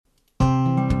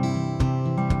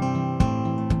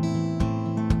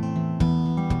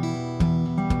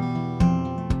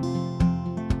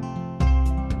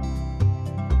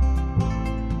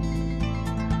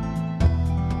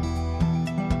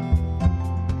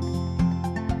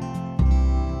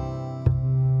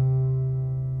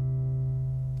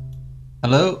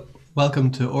Hello,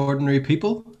 welcome to Ordinary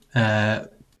People.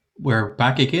 We're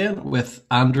back again with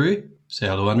Andrew. Say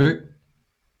hello, Andrew.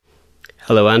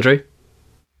 Hello, Andrew.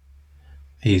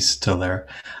 He's still there.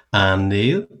 And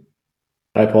Neil.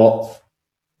 Hi, Paul.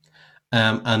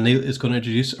 And Neil is going to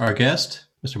introduce our guest,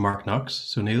 Mr. Mark Knox.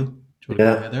 So, Neil, do you want to go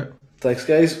Yeah, ahead there? thanks,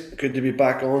 guys. Good to be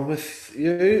back on with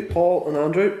you, Paul and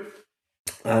Andrew.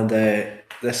 And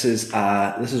this is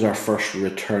our first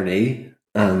returnee,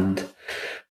 and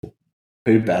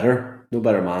who better, no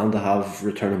better man to have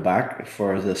returning back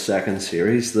for the second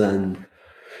series than a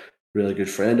really good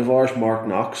friend of ours, Mark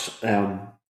Knox.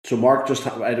 So, Mark,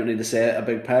 I don't need to say it, a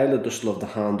big pile. I'd just love to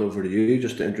hand over to you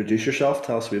just to introduce yourself.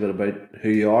 Tell us a wee bit about who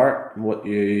you are and what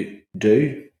you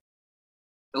do.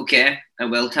 Okay, I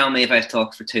will. Tell me if I've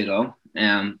talked for too long.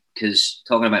 Because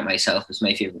talking about myself is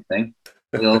my favourite thing.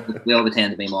 We all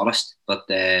tend to be modest, but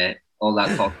all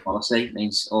that false modesty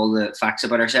means all the facts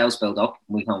about ourselves build up.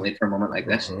 We can't wait for a moment like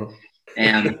this. Uh-huh.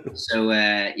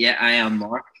 Yeah, I am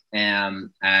Mark.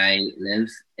 I live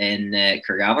in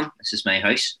Craigavon. This is my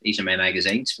house. These are my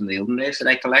magazines from the olden days that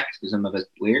I collect because I'm a bit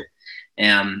weird.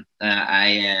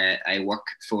 I work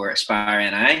for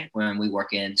Aspire NI when we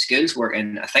work in schools.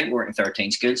 I think we're in 13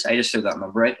 schools. I just throw that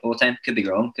number out all the time. Could be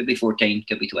wrong. Could be 14.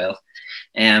 Could be 12.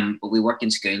 But we work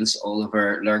in schools all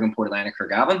over Lurgan, Portaline, and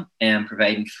Craigavon,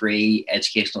 providing free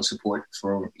educational support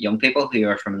for young people who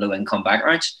are from low income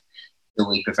backgrounds. So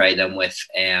we provide them with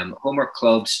homework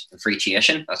clubs and free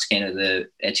tuition. That's kind of the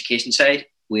education side.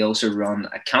 We also run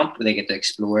a camp where they get to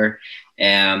explore.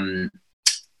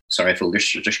 Sorry, folders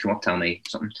just come up, tell me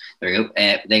something. There you go.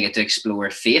 They get to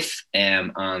explore faith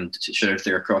and sort of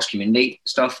their cross community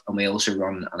stuff. And we also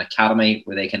run an academy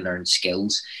where they can learn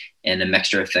skills in a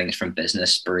mixture of things from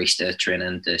business, barista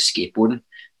training to skateboarding.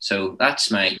 So that's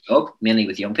my job, mainly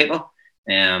with young people.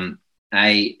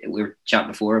 We were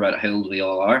chatting before about how old we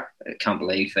all are. I can't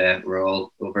believe we're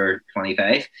all over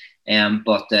 25.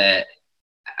 But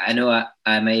I know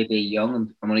I may be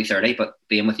young. I'm only 30, but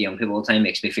being with young people all the time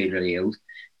makes me feel really old.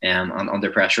 I'm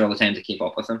under pressure all the time to keep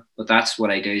up with them. But that's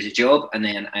what I do as a job. And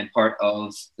then I'm part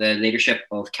of the leadership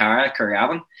of Cara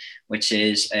Craigavon, which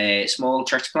is a small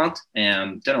church plant.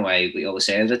 Don't know why we always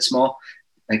say that it's small,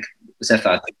 like as if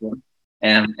that's one.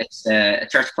 It's a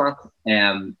church plant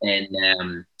in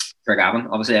Craigavon.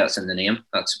 Obviously, that's in the name.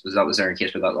 That was there in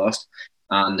case we got lost.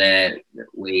 And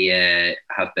we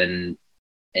have been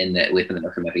we've been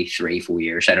there for maybe 3-4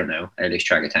 years. I don't know. I lose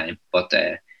track of time. But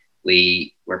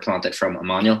we were planted from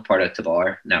Emmanuel, part of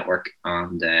Tabar network,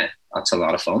 and that's a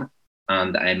lot of fun.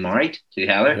 And I'm married to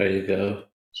Heather. There you go.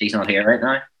 She's not here right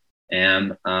now.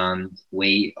 And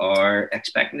we are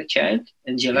expecting a child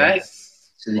in July.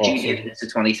 Yes. So the due Awesome. date is the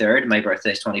 23rd. My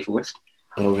birthday is 24th.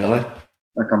 Oh, really?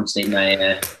 I come to see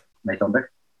my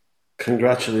thunder.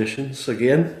 Congratulations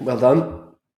again. Well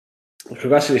done.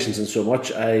 Congratulations on so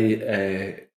much.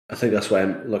 I think that's why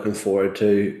I'm looking forward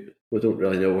to. We don't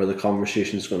really know where the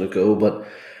conversation is going to go, but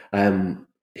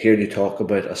hearing you talk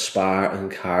about Aspire and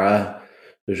Cara,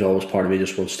 there's always part of me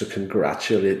just wants to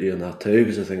congratulate you on that too,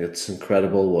 because I think it's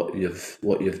incredible what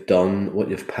you've done, what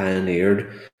you've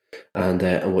pioneered, and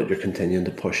what you're continuing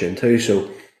to push into.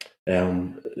 So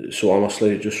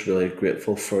honestly, just really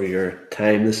grateful for your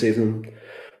time this evening,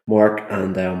 Mark.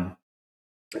 And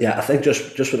yeah, I think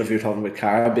just whenever you're talking about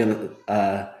Cara being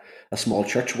a small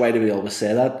church, why do we always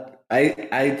say that?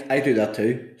 I do that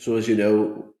too. So as you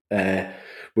know,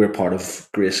 we're part of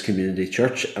Grace Community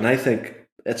Church, and I think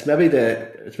it's maybe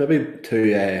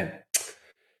to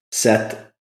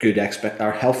set good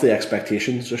or healthy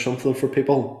expectations or something for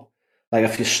people. Like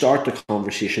if you start the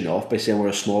conversation off by saying we're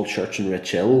a small church in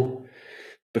Rich Hill,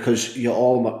 because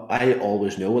I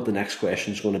always know what the next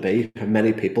question is going to be. How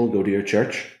many people go to your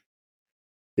church?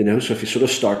 So if you sort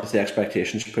of start with the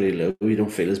expectations pretty low, you don't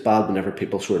feel as bad whenever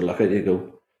people sort of look at you and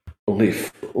go, only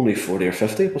 40 or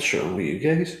 50? What's wrong with you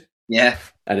guys? Yeah.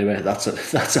 Anyway, that's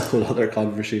a whole other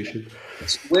conversation.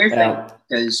 It's a weird thing Um,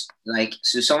 because,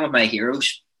 so some of my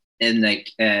heroes in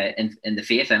in the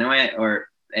faith anyway, or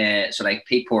so like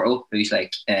Pete Portal, who's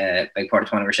like big part of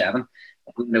 24/7.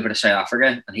 Went over to South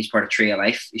Africa, and he's part of Tree of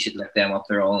Life. You should look them up.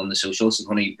 They're all on the socials. They've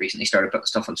only recently started putting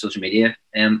stuff on social media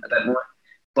a bit more.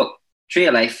 But Tree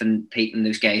of Life and Pete and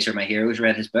those guys are my heroes.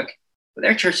 Read his book, but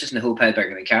their church isn't a whole pile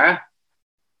bigger than Cara.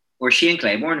 Or Shane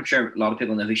Claiborne. I'm sure a lot of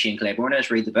people know who Shane Claiborne is.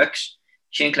 Read the books.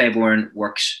 Shane Claiborne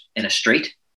works in a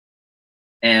street.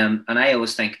 And I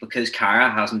always think because Cara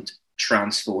hasn't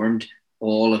transformed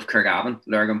all of Craigavon,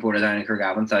 Lurgan, Portadown, and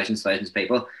Craigavon, thousands of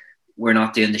people, we're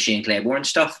not doing the Shane Claiborne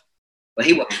stuff. But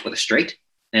he works with a street,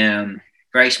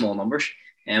 very small numbers.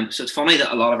 So it's funny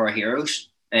that a lot of our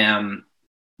heroes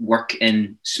work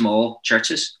in small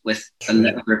churches with a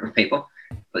little group of people,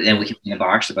 but then we can be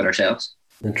embarrassed about ourselves.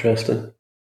 Interesting.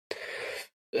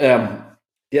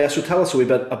 So tell us a wee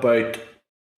bit about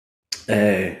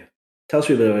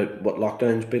what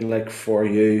lockdown's been like for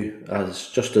you,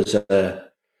 just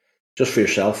for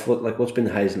yourself. What's been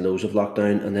the highs and lows of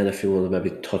lockdown, and then if you want to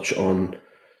maybe touch on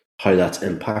how that's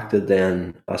impacted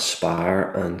then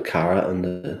Aspire and Cara and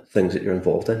the things that you're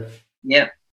involved in. Yeah.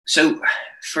 So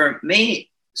for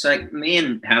me, it's like me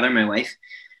and Heather, my wife,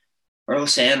 are all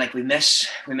saying like we miss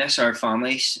our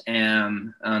families,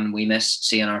 and we miss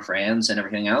seeing our friends and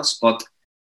everything else. But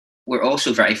we're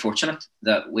also very fortunate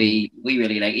that we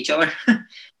really like each other,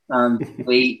 and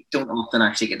we don't often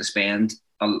actually get to spend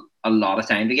a lot of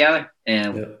time together.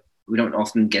 We don't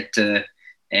often get to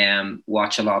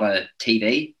watch a lot of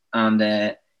TV,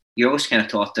 and you're always kind of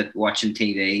taught that watching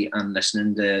TV and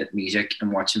listening to music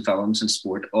and watching films and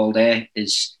sport all day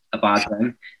is a bad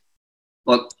thing.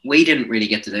 But we didn't really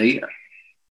get to do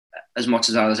as much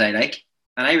as I like.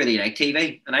 And I really like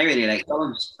TV, and I really like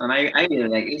films, and I really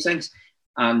like these things.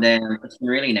 And it's been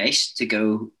really nice to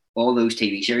go, all those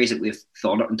TV series that we've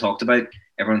thought and talked about,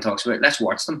 everyone talks about, let's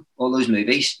watch them. All those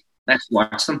movies, let's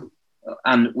watch them.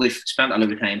 And we've spent a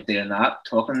lot of time doing that,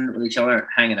 talking with each other,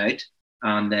 hanging out.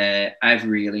 And I've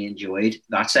really enjoyed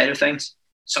that side of things.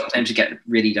 Sometimes I get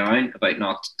really down about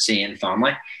not seeing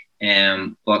family.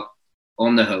 But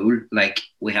on the whole, like,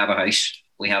 we have a house,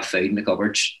 we have food in the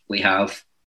cupboards, we have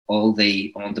all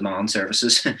the on-demand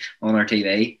services on our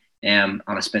TV. And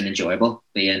it's been enjoyable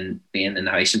being in the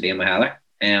house and being with Heather.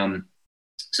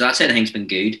 So that side of things been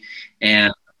good. I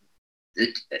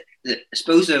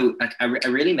suppose though, I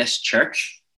really miss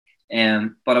church.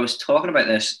 But I was talking about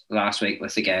this last week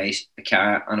with the guys at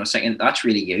Cara, and I was thinking that's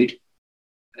really good,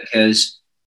 because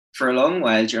for a long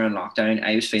while during lockdown,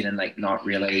 I was feeling like not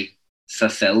really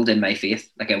fulfilled in my faith.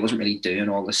 Like I wasn't really doing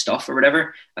all the stuff or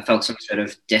whatever. I felt some sort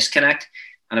of disconnect,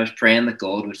 and I was praying that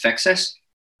God would fix this.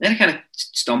 Then I kind of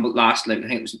stumbled I think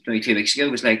it was maybe 2 weeks ago,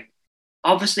 it was like,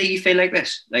 obviously you feel like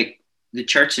this. Like, the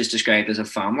church is described as a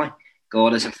family.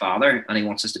 God is a father, and he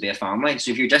wants us to be a family. So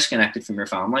if you're disconnected from your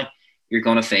family, you're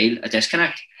going to feel a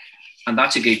disconnect. And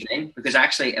that's a good thing, because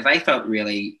actually, if I felt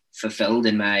really fulfilled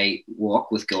in my walk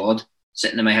with God,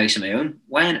 sitting in my house on my own,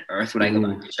 why on earth would I go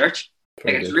back to church?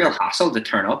 Like, it's a real hassle to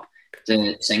turn up,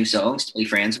 to sing songs, to be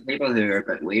friends with people who are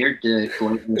a bit weird, to go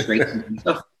out on the streets and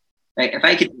stuff. Like, if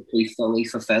I could be fully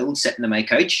fulfilled sitting on my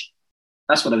couch,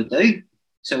 that's what I would do.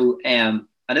 So I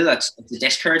know it's a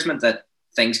discouragement that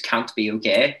things can't be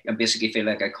okay. I basically feel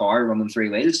like a car running 3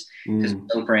 wheels, because I'm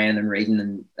still praying and reading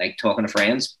and like talking to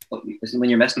friends. But when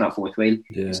you're missing that fourth wheel,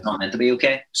 it's not meant to be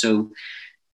okay. So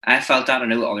I felt that. I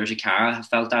know others at Cara have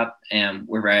felt that.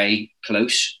 We're very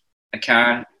close at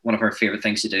Cara. One of our favourite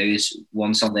things to do is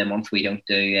one Sunday a month we don't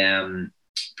do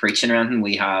preaching or anything.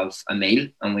 We have a meal,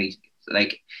 and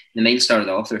the meal started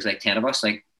off, there's like 10 of us.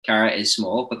 Like, Cara is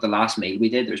small, but the last meal we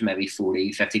did, there's maybe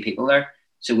 40, 50 people there.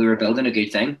 So we were building a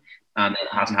good thing, and it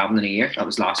hasn't happened in a year. That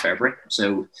was last February.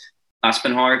 So that's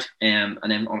been hard. And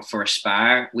then for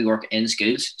Aspire, we work in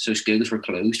schools. So schools were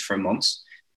closed for months.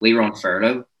 We were on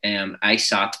furlough. I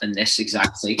sat in this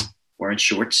exact seat wearing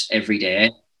shorts every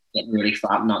day, getting really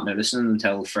fat and not noticing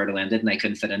until furlough ended and I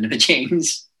couldn't fit into my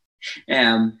jeans.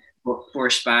 But for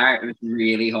Aspire, it was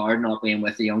really hard not being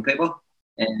with the young people.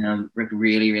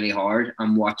 Really, really hard.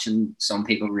 I'm watching some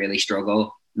people really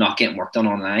struggle not getting work done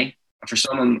online. And for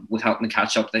some of them, with helping to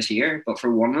catch up this year, but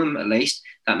for one of them at least,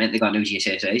 that meant they got no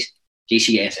GCSEs.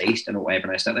 Don't know why I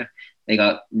pronounced that there. They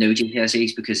got no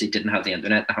GCSEs because they didn't have the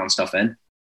internet to hand stuff in,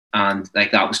 and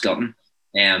like that was gutting.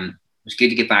 It was good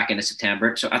to get back into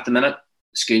September. So at the minute,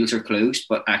 schools are closed,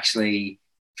 but actually,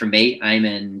 for me, I'm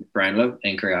in Brownlow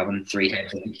in Craigavon 3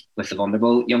 times a week with the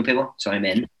vulnerable young people. So I'm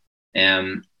in,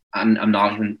 and I'm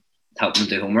not even helping them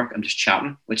do homework. I'm just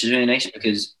chatting, which is really nice,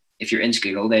 because if you're in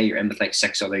school all day, you're in with like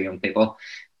 6 other young people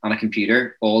on a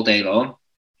computer all day long.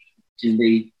 It can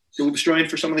be soul destroying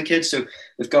for some of the kids. So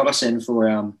they've got us in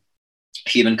for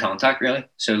human contact, really.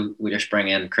 So we just bring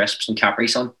in crisps and Capri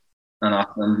Sun and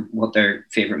ask them what their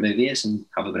favourite movie is and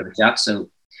have a bit of a chat. So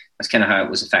that's kind of how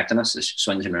it was affecting us. It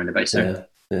swings and roundabouts there.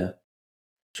 Yeah.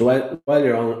 So while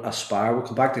you're on Aspire, we'll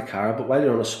come back to Cara, but while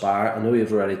you're on Aspire, I know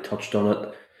you've already touched on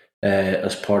it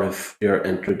as part of your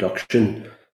introduction.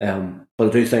 But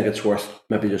I do think it's worth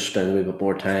maybe just spending a wee bit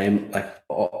more time, like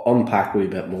unpack a wee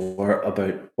bit more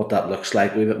about what that looks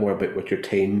like, a wee bit more about what your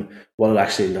team, what it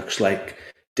actually looks like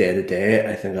day to day.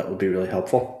 I think that would be really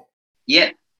helpful.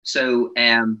 Yeah. So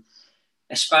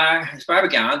Aspire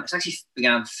began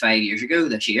 5 years ago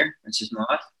this year, which is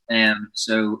mad.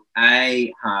 So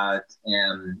I had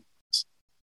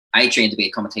I trained to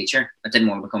become a teacher. I didn't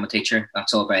want to become a teacher.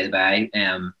 That's all by the by.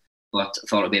 But I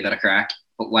thought it'd be a bit of crack.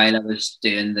 But while I was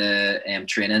doing the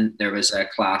training, there was a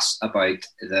class about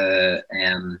the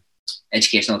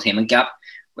educational attainment gap,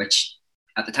 which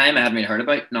at the time I hadn't really heard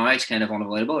about. Now it's kind of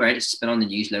unavoidable, right? It's been on the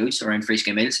news loads around free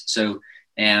school meals. So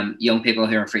young people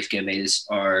who are on free school meals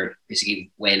are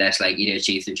basically way less likely to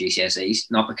achieve their GCSEs,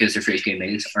 not because their free school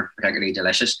meals aren't particularly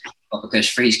delicious, but because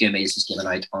free school meals is given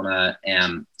out on a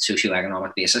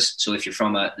socio-economic basis. So if you're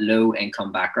from a low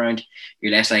income background,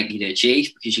 you're less likely to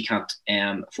achieve because you can't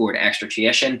afford extra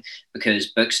tuition,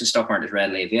 because books and stuff aren't as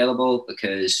readily available,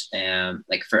 because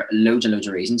like for loads and loads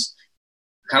of reasons.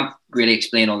 Can't really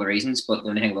explain all the reasons, but the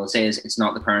only thing I will say is it's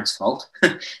not the parents' fault.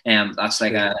 That's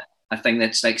like a thing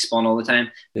that's like spun all the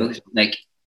time. Yeah. Like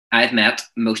I've met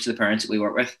most of the parents that we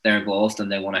work with, they're involved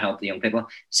and they want to help the young people.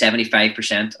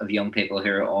 75% of young people who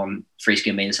are on free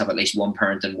school meals have at least one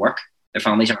parent in work. Their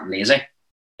families aren't lazy.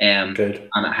 And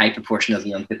a high proportion of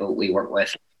the young people we work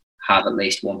with have at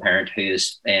least one parent who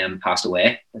has passed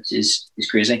away, which is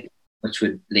crazy, which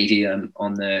would leave you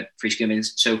on the free school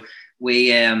meals. So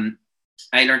we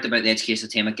I learned about the education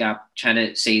attainment gap, trying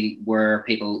to see where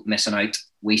people missing out.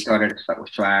 We started with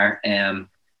Flyer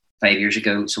 5 years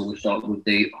ago, so we thought we'd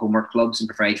do homework clubs and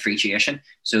provide free tuition.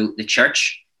 So the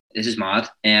church, this is mad.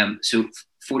 So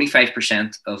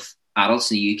 45% of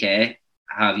adults in the UK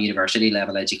have university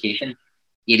level education.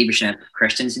 80% of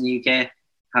Christians in the UK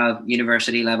have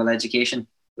university level education,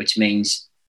 which means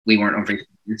we weren't on free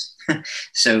schools.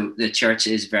 So the church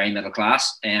is very middle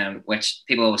class, which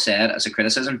people always said as a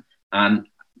criticism. And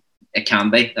it can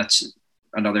be. That's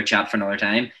another chat for another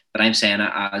time. But I'm saying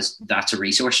it as that's a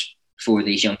resource for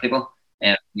these young people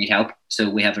who need help. So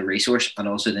we have a resource, and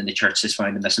also then the church has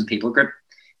found a missing people group.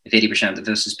 If 80% of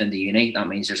this has been to uni, that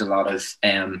means there's a lot of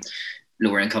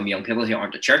lower income young people who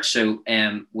aren't at church. So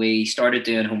we started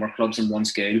doing homework clubs in one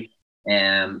school,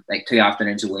 like 2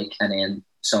 afternoons a week, and then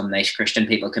some nice Christian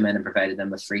people come in and provided them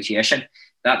with free tuition.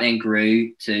 That then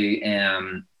grew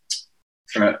to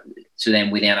so then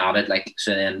we then added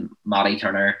then Matty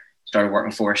Turner started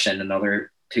working for us in another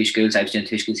 2 schools. I was doing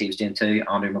 2 schools, he was doing 2.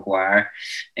 Andrew Maguire,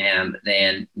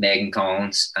 then Megan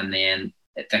Collins, and then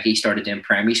Vicky started doing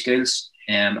primary schools,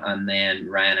 and then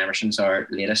Ryan Emerson's our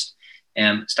latest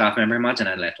staff member. Imagine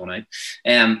I left one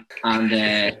out.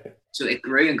 So it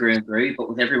grew and grew and grew, but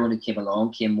with everyone who came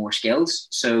along came more skills.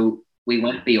 So we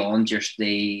went beyond just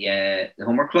the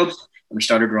homework clubs, and we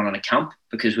started running a camp,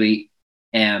 because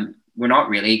we're not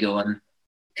really going,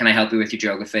 can I help you with your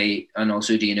geography? And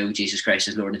also, do you know Jesus Christ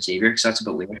as Lord and Savior? Because that's a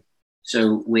bit weird.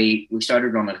 So we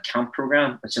started running a camp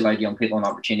program, which allowed young people an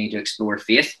opportunity to explore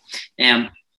faith.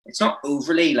 It's not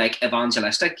overly like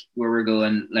evangelistic, where we're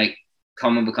going like,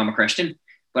 come and become a Christian.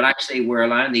 But actually, we're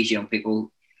allowing these young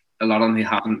people, a lot of them who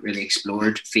haven't really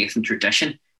explored faith and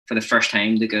tradition, for the first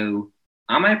time to go,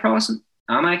 am I a Protestant?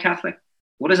 Am I a Catholic?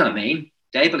 What does that mean?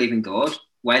 Do I believe in God?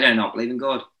 Why do I not believe in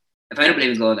God? If I don't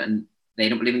believe in God and they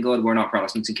don't believe in God, we're not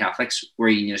Protestants and Catholics, we're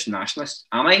Unionist and Nationalist.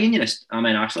 Am I Unionist? Am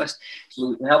I Nationalist?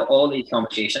 So we have all these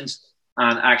conversations,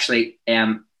 and actually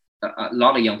a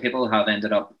lot of young people have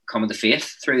ended up coming to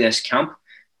faith through this camp.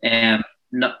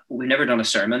 We've never done a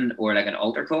sermon or like an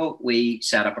altar call. We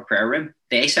set up a prayer room.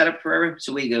 They set up a prayer room.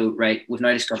 So we go, right, we've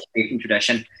now discussed faith and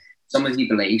tradition. Some of you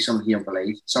believe, some of you don't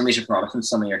believe. Some of you are Protestants,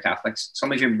 some of you are Catholics.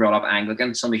 Some of you have been brought up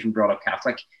Anglican, some of you have been brought up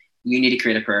Catholic. You need to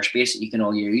create a prayer space that you can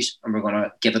all use, and we're going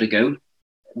to give it a go.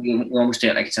 We almost do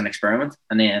it like it's an experiment,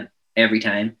 and then every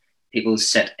time people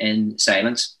sit in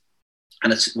silence,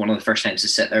 and it's one of the first times to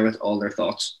sit there with all their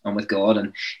thoughts and with God.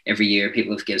 And every year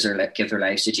people give their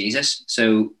lives to Jesus.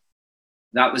 So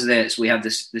that was this. So we have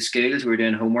the schools. We're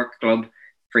doing homework club,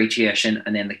 free tuition,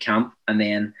 and then the camp, and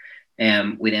then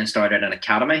we then started an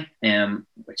academy,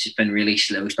 which has been really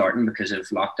slow starting because of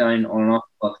lockdown on and off.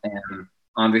 But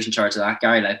Andrew's in charge of that.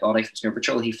 Gary Lightbody from Snow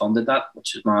Patrol, he funded that,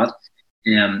 which was mad.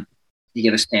 He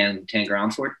gave us 10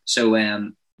 grand for it. So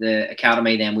the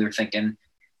academy, then we were thinking,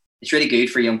 it's really good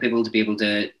for young people to be able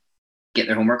to get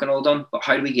their homework and all done, but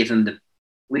how do we give them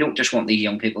we don't just want these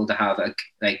young people to have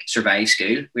survive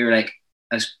school. We were like,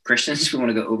 as Christians, we want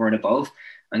to go over and above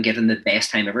and give them the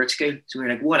best time ever at school. So we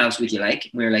were like, what else would you like?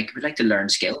 We were like, we'd like to learn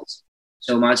skills.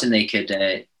 So imagine they could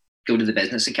go to the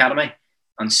business academy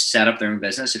and set up their own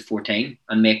business at 14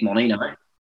 and make money now.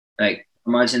 Like,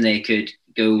 imagine they could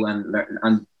go and learn,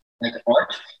 and like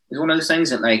art is one of those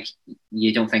things that like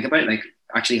you don't think about, like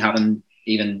actually having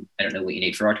even, I don't know what you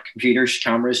need for art, computers,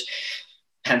 cameras,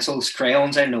 pencils,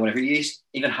 crayons, I don't know, whatever you use,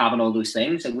 even having all those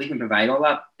things, like we can provide all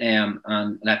that and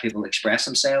let people express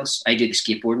themselves. I do the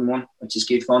skateboarding one, which is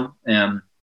good fun.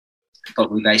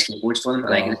 but we buy skateboards for them,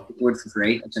 and I get a skateboard for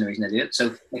free. That's the only reason I do it.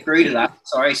 So I grew to that.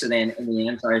 Sorry. So then in the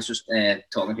end, sorry, I was just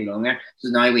talking too long there. So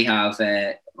now we have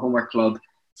homework club,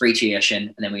 free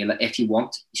tuition, and then if you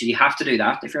want, so you have to do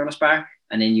that if you're on Aspire,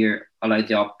 and then you're allowed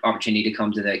the opportunity to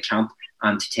come to the camp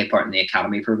and to take part in the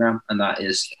academy program, and that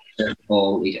is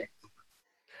all we do.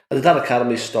 Did that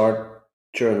academy start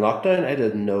during lockdown? I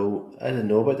didn't know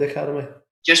about the academy.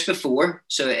 Just before,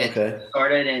 so it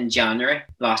started in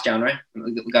last January.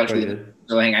 We got through.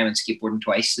 So I think I went skateboarding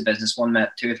twice. The business one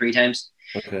met 2 or 3 times.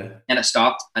 Okay. And it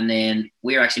stopped, and then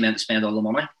we were actually meant to spend all the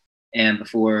money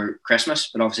before Christmas,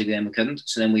 but obviously then we couldn't.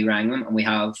 So then we rang them, and we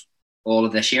have all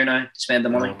of this year now to spend the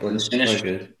money. As soon as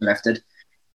it's lifted,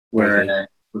 we're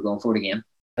going for it again.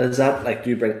 And is that like,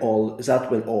 is that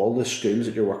when all the schools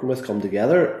that you're working with come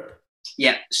together?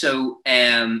 Yeah. So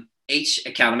each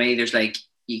academy, there's like,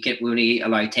 we only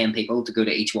allow 10 people to go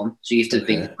to each one. So you have to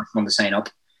be the first one to sign up.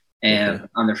 And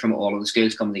they're from all of the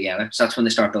schools coming together. So that's when they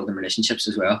start building relationships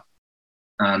as well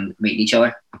and meeting each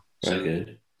other. Very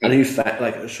good. And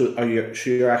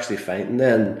you're actually finding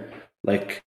then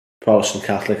like Protestant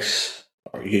Catholics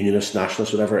or Unionists,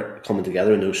 Nationalists, whatever, coming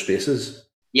together in those spaces?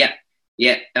 Yeah.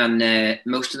 And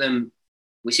most of them,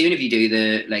 we see when if you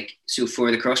do so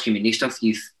for the cross community stuff,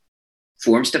 you've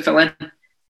forms to fill in,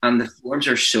 and the forms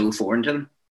are so foreign to them.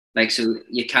 Like, so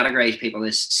you categorize people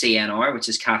as CNR, which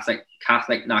is Catholic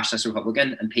Nationalist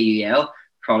Republican, and PUL,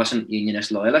 Protestant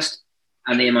Unionist Loyalist.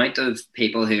 And the amount of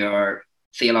people who are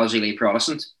theologically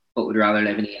Protestant but would rather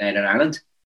live in the United Ireland.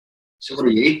 So what are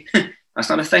you? That's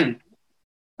not a thing.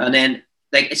 And then,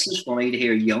 like, it's just funny to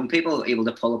hear young people able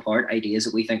to pull apart ideas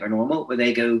that we think are normal, where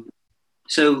they go,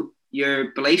 so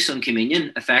your beliefs on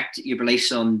communion affect your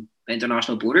beliefs on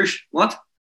international borders? What?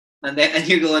 And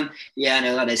you're going, yeah, I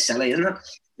know, that is silly, isn't it?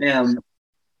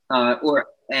 Or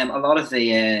a lot of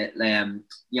the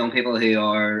young people who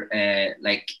are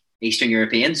like Eastern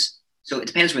Europeans. So it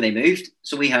depends where they moved.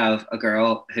 So we have a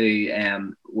girl who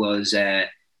is a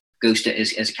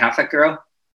Catholic girl,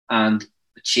 and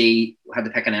she had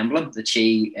to pick an emblem that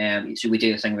she. So we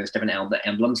do this thing with different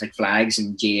emblems like flags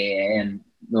and GAA and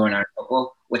Northern Ireland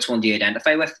football. Which one do you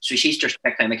identify with? So she's just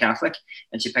picked I'm a Catholic,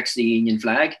 and she picks the Union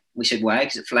flag. We said why?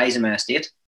 Because it flies in my estate.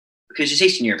 Because she's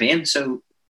Eastern European, so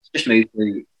just moved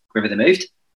to wherever they moved.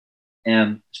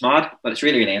 It's mad, but it's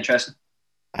really, really interesting.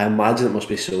 I imagine it must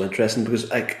be so interesting because,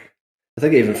 like, I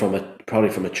think even probably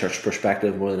from a church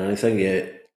perspective more than anything,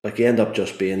 you end up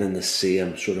just being in the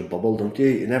same sort of bubble, don't you?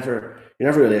 You're never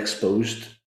really exposed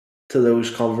to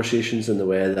those conversations in the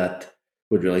way that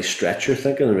would really stretch your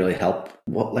thinking and really help.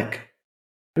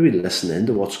 Maybe listen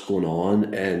into what's going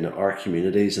on in our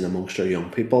communities and amongst our young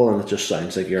people, and it just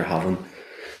sounds like you're having.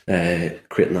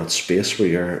 Creating that space where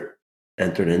you're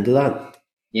entering into that.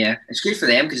 Yeah, it's good for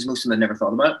them because most of them had never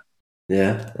thought about it.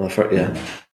 Yeah,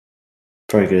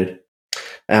 very good.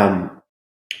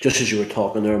 Just as you were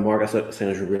talking there, Mark, I think it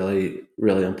was really,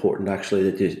 really important actually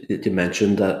that you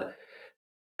mentioned that,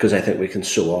 because I think we can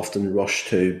so often rush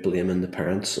to blaming the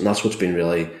parents, and that's what's been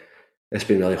really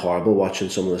horrible watching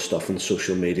some of the stuff on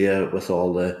social media with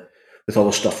all the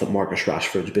stuff that Marcus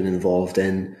Rashford's been involved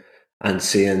in. And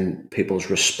seeing people's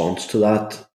response to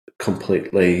that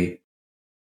completely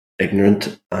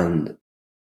ignorant and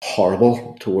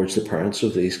horrible towards the parents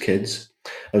of these kids.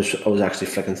 I was actually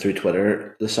flicking through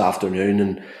Twitter this afternoon,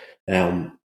 and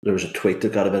there was a tweet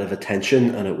that got a bit of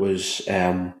attention, and it was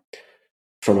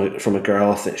from a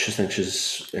girl. I think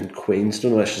she's in Queens. I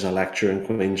don't know if she's a lecturer in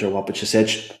Queens or what, but she said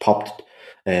she popped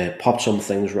some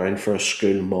things around for a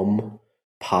school mum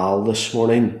pal this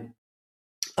morning.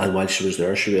 And while she was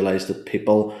there, she realised that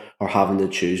people are having to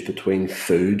choose between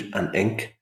food and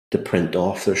ink to print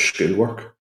off their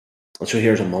schoolwork. And so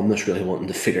here's a mum that's really wanting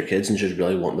to feed her kids and she's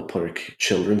really wanting to put her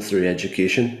children through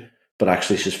education, but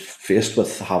actually she's faced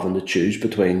with having to choose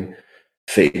between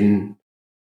feeding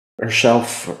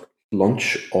herself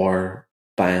lunch or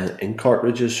buying ink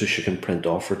cartridges so she can print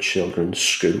off her children's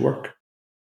schoolwork.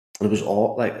 And it was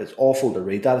it's awful to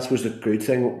read that. I suppose the good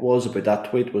thing was about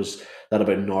that tweet was that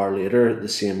about an hour later, the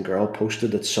same girl posted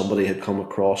that some random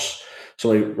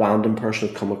person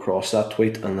had come across that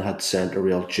tweet and had sent a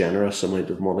real generous amount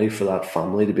of money for that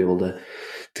family to be able to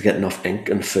get enough ink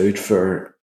and food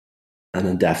for an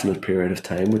indefinite period of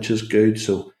time, which is good.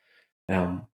 So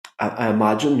I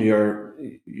imagine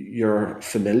you're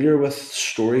familiar with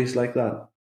stories like that.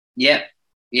 Yeah,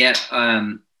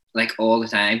 like all the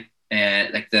time.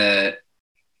 Like the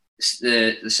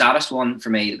saddest one for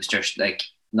me, it was just like,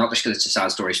 not just because it's a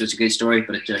sad story, so it's a good story,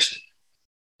 but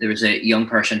there was a young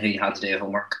person who had to do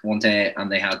homework one day, and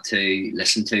they had to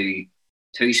listen to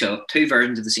two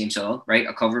versions of the same song, right?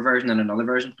 A cover version and another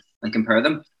version, and compare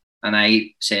them. And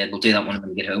I said, we'll do that when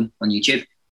we get home on YouTube.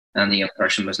 And the young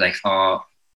person was like, oh,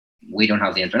 we don't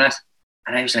have the internet.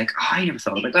 And I was like, oh, I never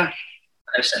thought about that.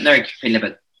 I was sitting there feeling a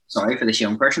bit sorry for this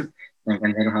young person. And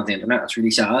they don't have the internet. That's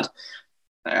really sad.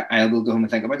 I will go home and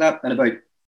think about that. And about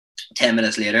 10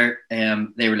 minutes later,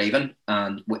 they were leaving.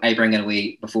 And I bring in a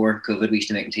wee, before COVID, we used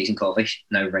to make teas and coffee.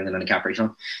 Now we're bringing in a Capri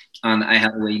Sun. And I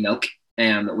had a wee milk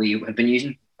that we had been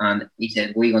using. And he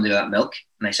said, what are you going to do with that milk?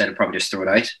 And I said, I'd probably just throw it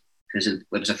out. Because it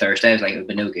was a Thursday. I was like, it would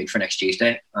be no good for next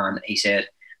Tuesday. And he said,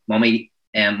 Mummy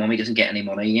doesn't get any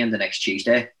money again the next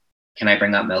Tuesday. Can I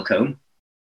bring that milk home?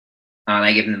 And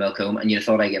I gave him the milk home, and you'd have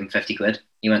thought I gave him 50 quid.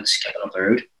 He went skipping up the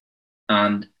road.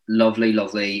 And lovely,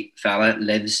 lovely fella,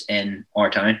 lives in our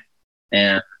town.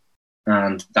 And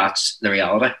that's the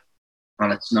reality.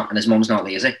 And it's not, and his mum's not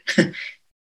lazy.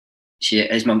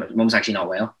 His mum's actually not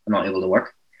well and not able to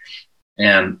work.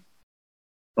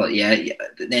 But yeah,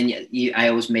 then I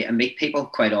always meet people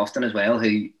quite often as well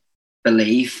who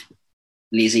believe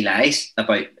lazy lies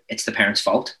about it's the parents'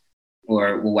 fault,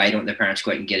 or well, why don't their parents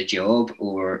go out and get a job,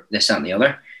 or this, that, and the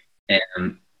other,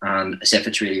 and as if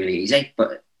it's really, really easy.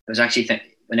 But I was actually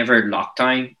whenever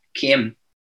lockdown came,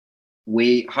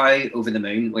 how over the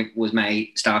moon was my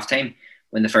staff team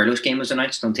when the furlough scheme was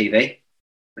announced on TV,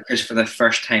 because for the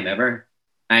first time ever,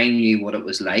 I knew what it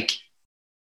was like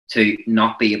to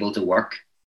not be able to work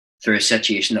through a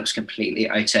situation that was completely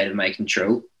outside of my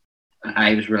control. And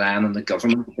I was relying on the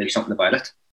government to do something about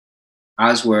it,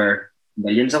 as were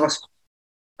millions of us.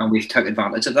 And we've took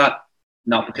advantage of that,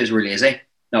 not because we're lazy,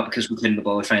 not because we couldn't be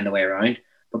bothered to find a way around,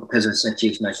 but because of a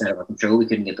situation outside of our control, we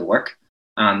couldn't get to work.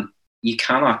 You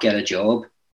cannot get a job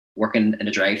working in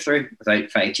a drive-through without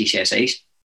 5 GCSEs.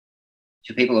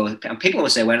 So people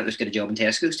always say, why don't they just get a job in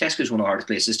Tesco's? Tesco's one of the hardest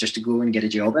places just to go and get a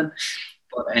job in.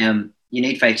 But you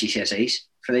need 5 GCSEs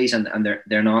for these, and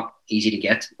they're not easy to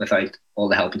get without all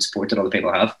the help and support that other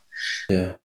people have.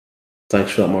 Yeah,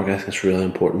 thanks for that, Mark. I think it's really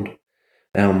important.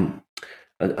 And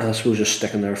I suppose just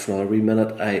sticking there for another wee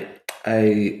minute,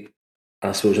 I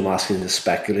suppose I'm asking to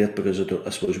speculate because I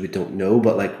suppose we don't know,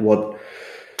 but what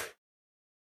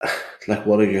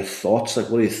are your thoughts? What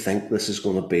do you think this is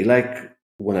going to be like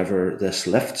whenever this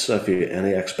lifts? Have you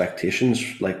any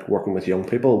expectations, working with young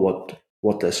people,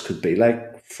 what this could be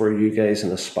like for you guys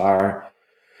in Aspire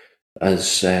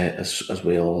as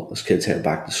we all as kids head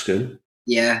back to school?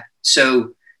 Yeah,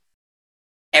 so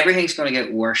everything's going to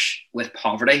get worse with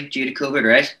poverty due to COVID,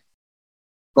 right?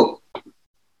 But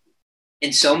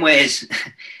in some ways,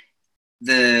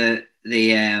 the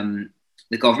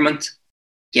government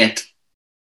get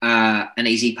an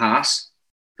easy pass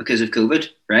because of COVID,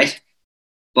 right?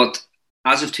 But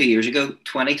as of 2 years ago,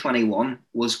 2021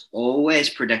 was always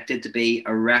predicted to be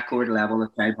a record level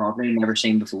of child poverty never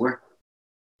seen before.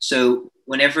 So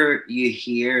whenever you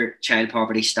hear child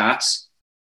poverty stats,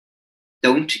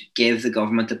 don't give the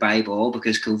government the bye ball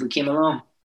because COVID came along.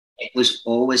 It was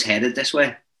always headed this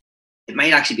way. It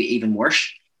might actually be even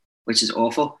worse, which is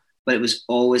awful, but it was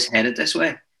always headed this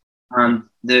way. I'm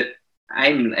not,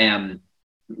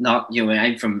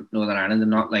 I'm from Northern Ireland. I'm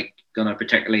not going to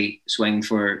particularly swing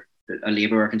for a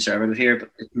Labour or Conservative here,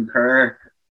 but to compare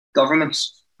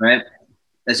governments, right?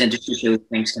 This industry shows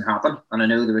things can happen, and I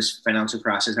know there was financial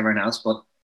crashes and everything else, but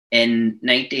in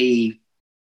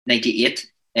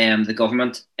 1998, the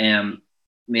government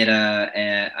made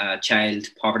a child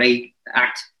poverty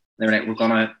act. They were like, we're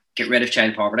going to get rid of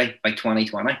child poverty by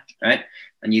 2020, right?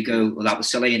 And you go, well, that was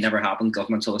silly. It never happened.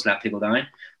 Government's always let people down.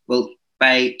 Well,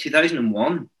 by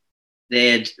 2001,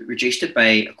 they'd reduced it by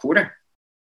a quarter.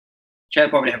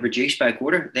 Child poverty had reduced by a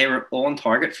quarter. They were on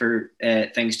target for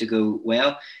things to go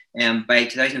well. By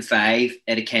 2005,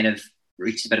 it had kind of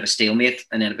reached a bit of a stalemate,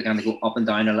 and then it began to go up and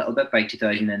down a little bit by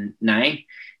 2009.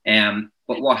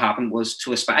 But what happened was,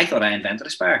 I thought I invented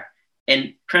Aspire.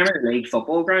 In Premier League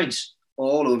football grounds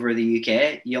all over the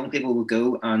UK, young people would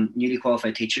go and newly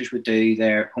qualified teachers would do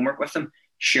their homework with them.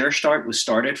 Sure Start was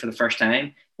started for the first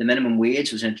time. The minimum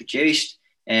wage was introduced.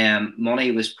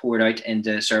 Money was poured out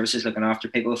into services looking after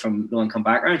people from low-income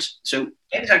backgrounds. So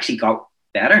things actually got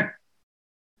better.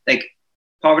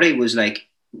 Poverty was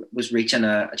reaching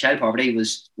child poverty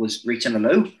was reaching a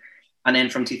low, and then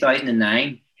from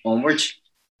 2009 onwards,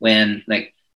 when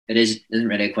it isn't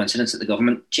really a coincidence that the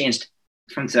government changed.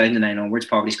 From 2009 onwards,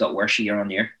 poverty's got worse year on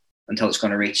year until it's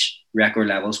going to reach record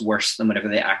levels worse than whenever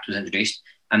the Act was introduced,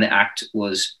 and the Act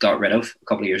was got rid of a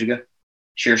couple of years ago.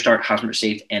 Sure Start hasn't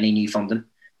received any new funding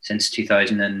since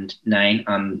 2009,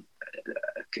 and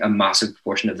a massive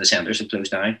portion of the centres have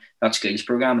closed down. That schools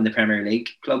programme in the Premier League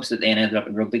clubs that then ended up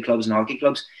in rugby clubs and hockey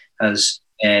clubs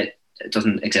it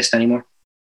doesn't exist anymore.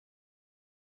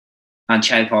 And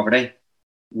child poverty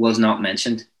was not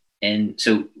mentioned. And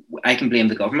so I can blame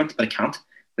the government, but I can't,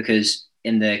 because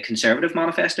in the Conservative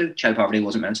manifesto, child poverty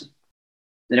wasn't mentioned.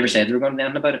 They never said they were going to do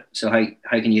anything about it. So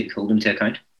how can you hold them to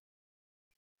account?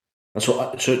 And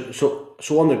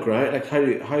so on the ground, like how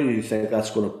do you think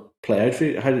that's going to play out for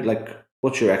you?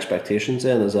 What's your expectations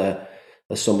then as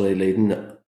somebody leading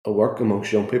a work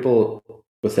amongst young people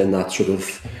within that sort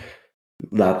of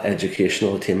that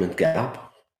educational attainment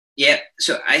gap? Yeah,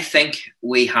 so I think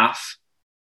we have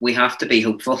to be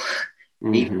hopeful,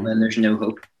 even when there's no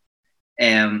hope.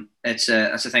 That's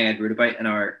the thing I wrote about in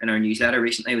our newsletter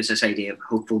recently, was this idea of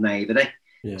hopeful naivety.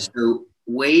 Yeah. So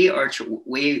we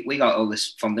got all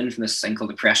this funding from this thing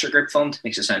called the Pressure Group Fund.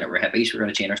 Makes it sound like we're hippies. We're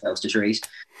going to chain ourselves to trees,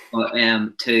 but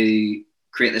to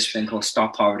create this thing called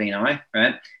Stop Poverty Now,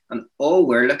 right? And all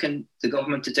we're looking the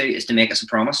government to do is to make us a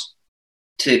promise,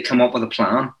 to come up with a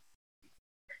plan,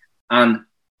 and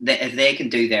if they can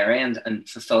do their end and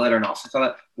fulfill it or not fulfill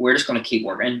it, we're just going to keep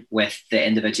working with the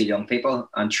individual young people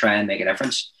and try and make a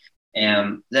difference.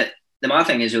 The mad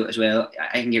thing is as well,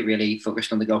 I can get really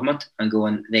focused on the government and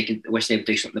going, they can wish they would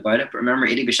do something about it. But remember,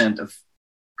 80% of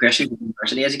Christians have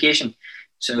university education,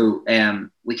 so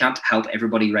we can't help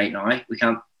everybody right now. We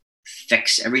can't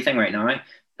fix everything right now,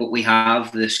 but we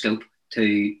have the scope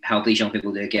to help these young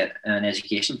people to get an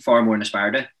education far more than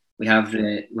Aspire do. We have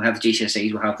the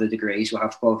GCSEs, we have the degrees, we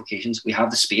have the qualifications, we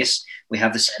have the space, we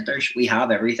have the centres, we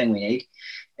have everything we need.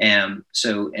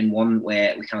 So in one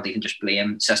way, we can't even just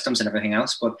blame systems and everything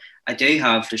else. But I do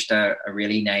have just a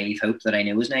really naive hope that I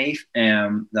know is naive,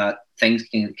 that things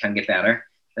can get better.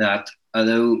 That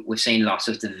although we've seen lots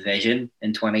of division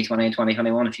in 2020 and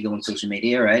 2021, if you go on social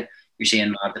media, right, you're seeing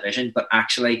mad division. But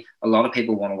actually, a lot of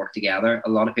people want to work together. A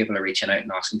lot of people are reaching out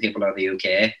and asking people, are they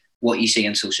okay? What you see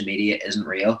on social media isn't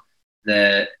real.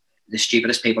 The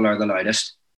stupidest people are the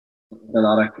loudest. There's a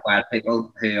lot of quiet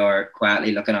people who are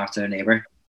quietly looking after their neighbour,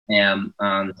 and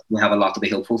we have a lot to be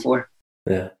hopeful for.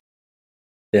 Yeah.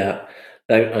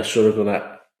 I sort of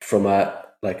gonna from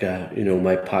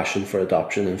my passion for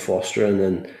adoption and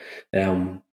fostering,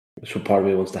 and so part of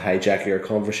me wants to hijack your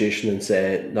conversation and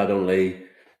say not only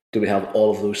do we have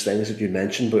all of those things that you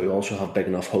mentioned, but we also have big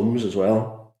enough homes as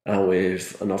well, and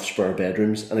we've enough spare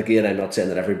bedrooms. And again, I'm not saying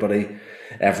that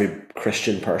every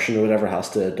Christian person or whatever has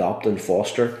to adopt and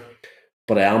foster,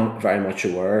 but I am very much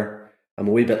aware. I'm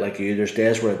a wee bit like you. There's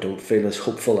days where I don't feel as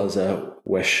hopeful as I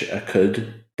wish I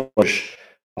could, but there's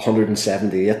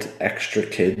 178 extra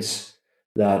kids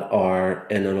that are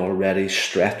in an already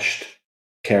stretched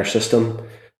care system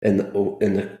in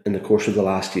the course of the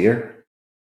last year,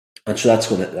 and so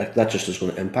that just is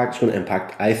going to impact. It's going to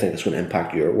impact. I think it's going to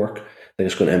impact your work. I think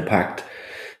it's going to impact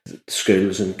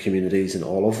schools and communities and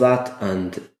all of that.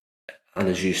 And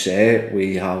as you say,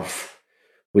 we have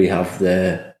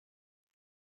the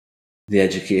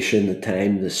education, the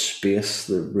time, the space,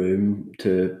 the room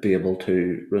to be able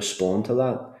to respond to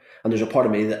that. And there's a part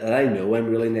of me that I know I'm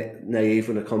really naive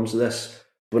when it comes to this.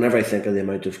 Whenever I think of the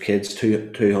amount of kids,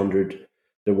 200,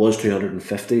 there was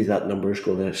 250, that number is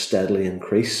going to steadily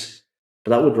increase.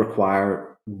 But that would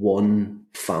require one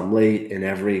family in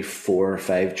every 4 or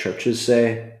 5 churches,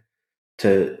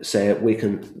 to say we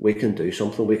can do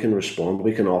something, we can respond,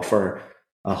 we can offer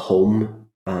a home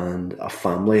and a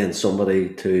family and somebody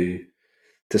to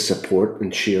support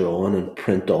and cheer on and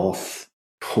print off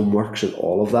homeworks and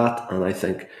all of that. And I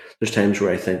think there's times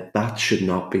where I think that should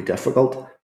not be difficult.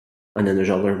 And then there's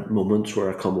other moments where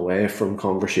I come away from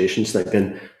conversations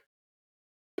thinking,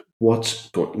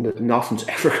 nothing's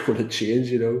ever going to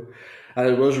change, And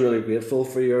I was really grateful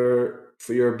for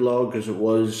your blog, because it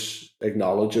was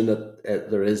acknowledging that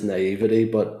there is naivety,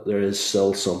 but there is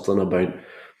still something about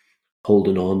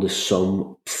holding on to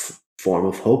some form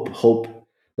of hope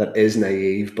that is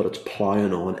naive, but it's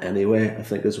ploughing on anyway, I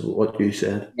think is what you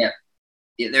said. Yeah.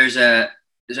 There's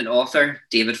an author,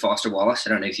 David Foster Wallace. I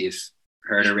don't know if you've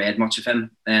heard or read much of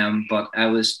him, but I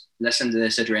was listening to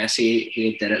this address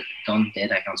he did it,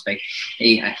 I can't speak.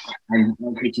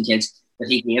 I'm preaching kids that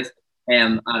he gave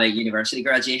at a university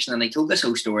graduation, and he told this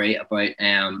whole story about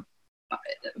how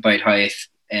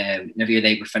whenever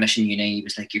they were finishing uni, he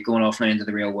was like, you're going off now into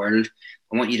the real world.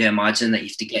 I want you to imagine that you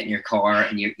have to get in your car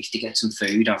and you have to get some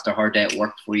food after a hard day at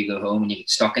work before you go home, and you get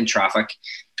stuck in traffic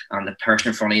and the person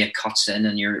in front of you cuts in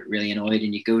and you're really annoyed,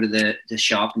 and you go to the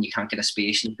shop and you can't get a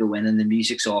space, and you go in and the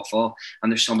music's awful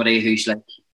and there's somebody who's like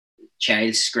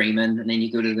child screaming, and then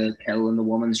you go to the till and the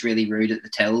woman's really rude at the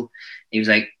till. He was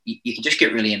like, you can just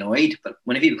get really annoyed, but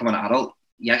whenever you become an adult,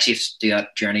 you actually have to do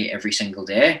that journey every single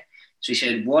day. So he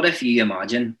said, what if you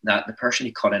imagine that the person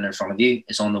who cut in front of you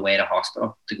is on the way to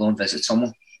hospital to go and visit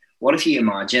someone? What if you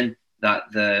imagine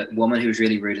that the woman who was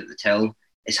really rude at the till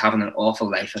is having an awful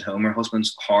life at home. Her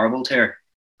husband's horrible to her,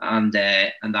 and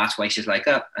that's why she's like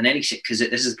that. And then because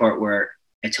this is the part where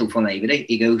it's hopeful naivety.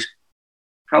 He goes,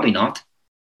 probably not.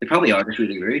 They probably are just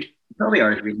really rude. They probably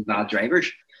are just really bad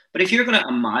drivers. But if you're going to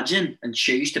imagine and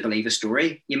choose to believe a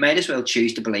story, you might as well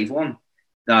choose to believe one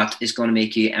that is going to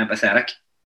make you empathetic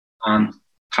and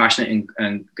passionate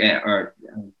and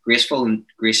graceful and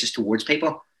gracious towards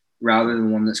people, rather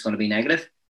than one that's going to be negative.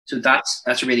 So that's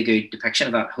a really good depiction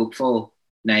of that hopeful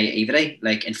naivety,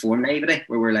 like informed naivety,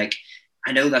 where we're like,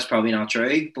 I know that's probably not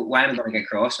true, but why am I going to get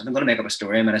cross? If I'm going to make up a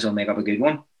story, I might as well make up a good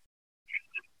one.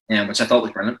 Which I thought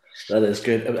was brilliant. That is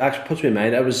good. It actually puts me in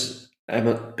mind.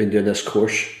 I've been doing this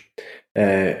course.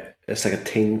 It's like a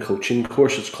teen coaching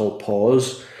course. It's called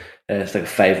Pause. It's like a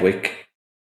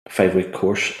 5-week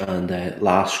course. And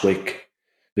last week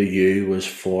the U was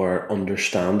for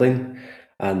understanding.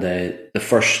 And the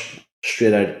first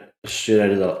straight out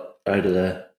of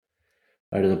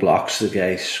the blocks, the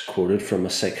guy's quoted from a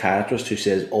psychiatrist who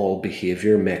says all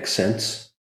behaviour makes sense.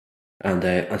 And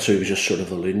so he was just sort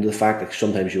of alluding to the fact that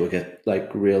sometimes you'll get like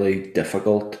really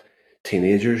difficult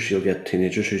teenagers. You'll get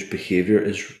teenagers whose behaviour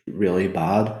is really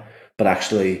bad, but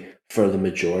actually for the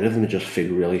majority of them, they just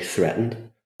feel really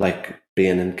threatened. Like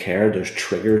being in care, there's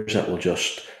triggers that will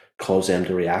just cause them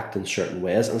to react in certain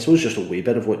ways. And I suppose just a wee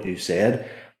bit of what you said,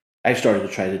 I've started to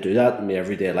try to do that in my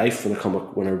everyday life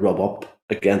when I rub up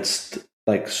against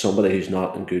like somebody who's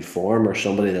not in good form, or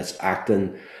somebody that's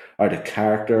acting out of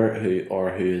character, who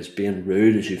is being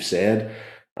rude, as you've said,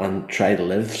 and try to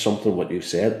live something what you've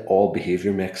said. All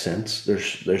behaviour makes sense.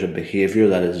 There's a behaviour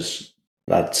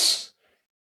that's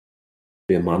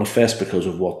being manifest because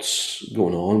of what's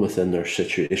going on within their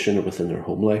situation or within their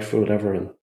home life or whatever. And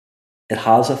it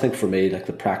has, I think, for me, like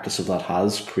the practice of that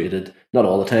has created, not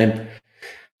all the time,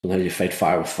 sometimes you fight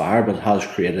fire with fire, but it has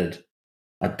created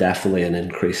definitely an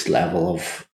increased level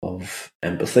of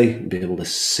empathy, and being able to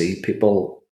see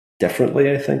people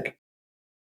differently, I think.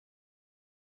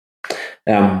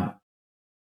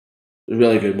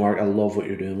 Really good, Mark. I love what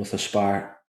you're doing with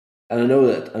Aspire, and I know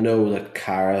that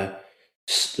Cara,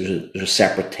 there's a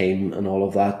separate team and all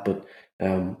of that. But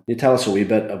you tell us a wee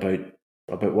bit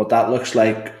about what that looks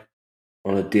like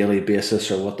on a daily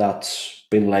basis, or what that's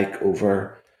been like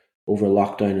over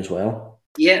lockdown as well.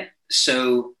 Yeah.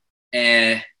 So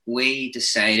we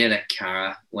decided at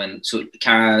Cara when it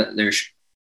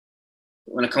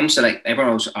comes to like, everyone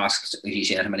always asks, as you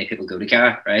said, how many people go to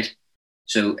Cara, right?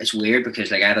 So it's weird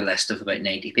because like I have a list of about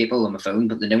 90 people on my phone,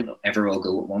 but they don't ever all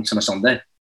go at once on a Sunday.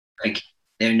 Like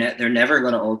they're never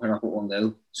going to all turn up at one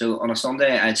go. So on a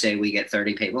Sunday, I'd say we get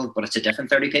 30 people, but it's a different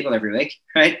 30 people every week,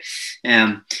 right?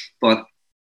 But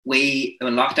when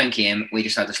lockdown came, we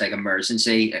just had this like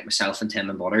emergency, like myself and Tim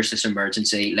and Butters, this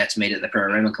emergency, let's meet at the prayer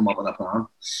room and come up with a plan.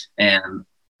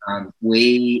 And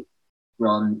we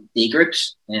run D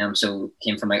groups, so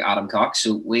came from like Adam Cox.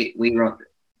 So we run,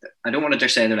 I don't want to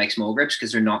just say they're like small groups,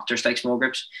 because they're not just like small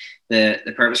groups. The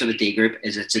purpose of a D group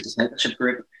is it's a discipleship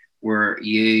group where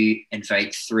you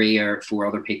invite 3 or 4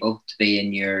 other people to be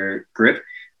in your group,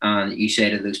 and you say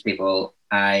to those people,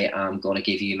 I am going to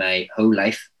give you my whole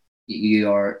life.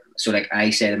 You are, so like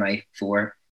I say to my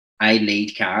 4, I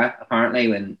lead Cara apparently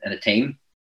in a team,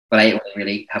 but I only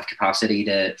really have capacity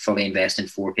to fully invest in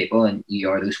 4 people, and you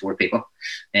are those 4 people.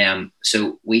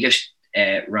 So we just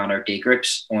ran our D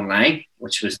groups online,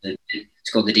 which was it's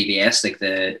called the DBS, like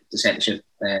the Discipleship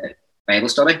Bible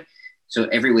Study. So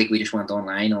every week we just went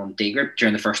online on D group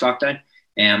during the first lockdown,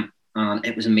 and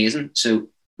it was amazing. So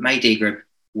my D group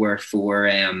were for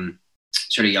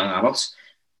sort of young adults,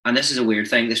 and this is a weird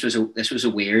thing. This was a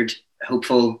weird,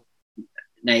 hopeful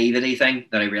naivety thing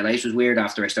that I realized was weird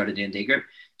after I started doing D group.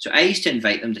 So I used to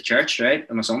invite them to church, right,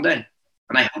 on a Sunday,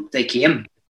 and I hoped they came.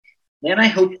 Then I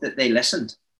hoped that they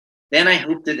listened. Then I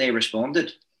hoped that they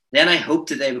responded. Then I hoped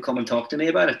that they would come and talk to me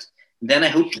about it. Then I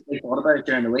hoped that they thought about it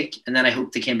during the week, and then I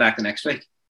hoped they came back the next week.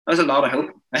 That was a lot of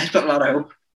hope. I put a lot of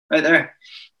hope right there.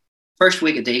 First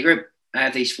week of D group, I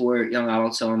have these 4 young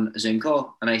adults on a Zoom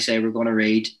call, and I say we're going to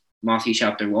read Matthew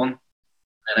chapter 1, and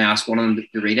I ask one of them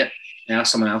to read it. I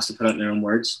ask someone else to put it in their own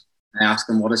words. I ask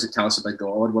them, what does it tell us about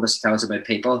God? What does it tell us about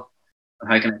people?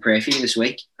 And how can I pray for you this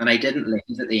week? And I didn't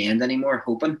leave at the end anymore,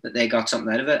 hoping that they got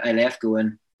something out of it. I left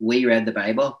going, we read the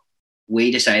Bible.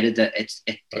 We decided that it's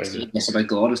this about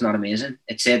God was not amazing.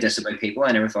 It said this about people.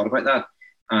 I never thought about that.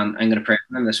 And I'm going to pray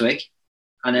for them this week.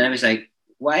 And then I was like,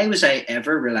 why was I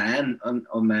ever relying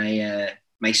on my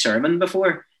my sermon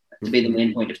before to be the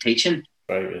main point of teaching?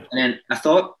 Right. And then I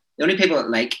thought, the only people that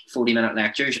like 40-minute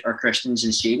lectures are Christians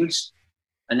and students.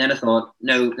 And then I thought,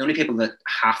 no, the only people that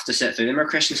have to sit through them are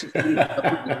Christians and students.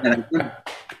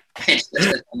 It's just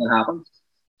this thing that happens.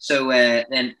 So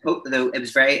then, though it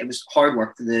was hard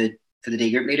work for the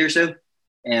D group leaders though,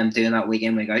 doing that week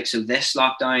in week out. So this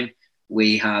lockdown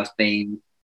we have been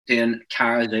doing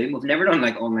Cara Zoom. We've never done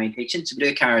like online teaching, so we do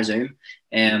a Cara Zoom,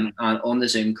 and on the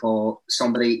Zoom call,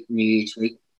 somebody new each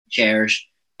week shares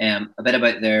a bit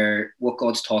about what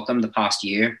God's taught them the past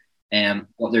year,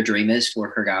 what their dream is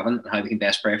for Craigavon, and how we can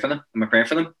best pray for them. And we pray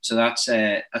for them. So that's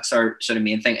our sort of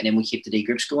main thing, and then we keep the D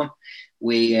groups going.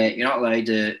 You're not allowed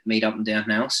to meet up and do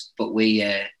anything else, but we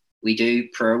do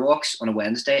prayer walks on a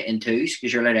Wednesday in twos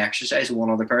because you're allowed to exercise with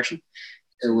one other person.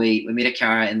 So we meet at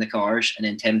Cara in the cars, and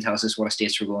then Tim tells us what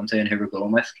estates we're going to and who we're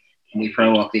going with, and we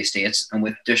prayer walk the estates. And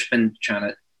we've just been trying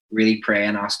to really pray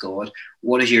and ask God,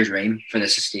 what is your dream for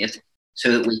this estate,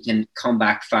 so that we can come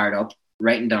back fired up,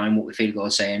 writing down what we feel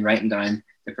God's saying, writing down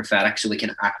the prophetic, so we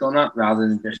can act on that rather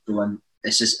than just going,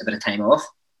 this is a bit of time off.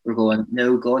 We're going,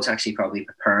 no, God's actually probably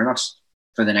preparing us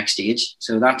for the next stage.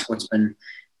 So that's what's been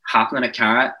happening at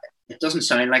Cara. It doesn't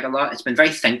sound like a lot. It's been very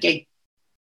thinky.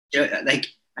 Like,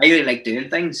 I really like doing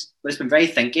things, but it's been very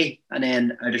thinky. And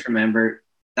then I just remember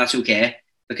that's okay,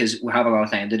 because we'll have a lot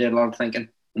of time to do a lot of thinking.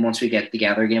 And once we get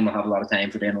together again, we'll have a lot of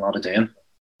time for doing a lot of doing.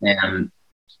 And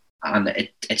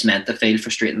it's meant to feel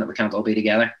frustrating that we can't all be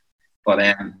together. But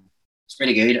it's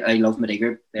really good. I love my D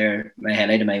group. They're my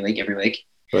highlight of my week every week.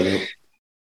 Brilliant.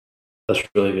 That's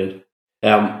really good.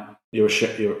 When you were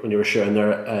sharing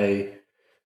there, I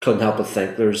couldn't help but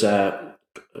think there's 2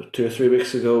 or 3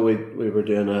 weeks ago we were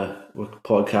doing a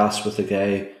podcast with a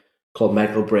guy called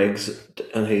Michael Briggs,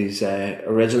 and he's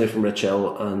originally from Rich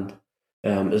Hill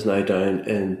and is now down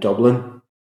in Dublin,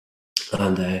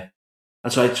 and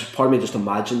so part of me just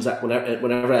imagines that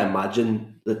whenever I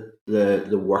imagine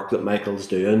the work that Michael's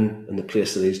doing and the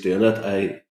place that he's doing it,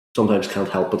 I sometimes can't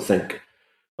help but think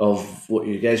of what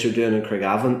you guys are doing in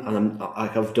Craigavon, and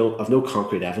I've no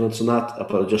concrete evidence on that,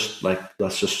 but I just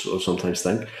that's just what I sometimes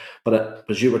think. But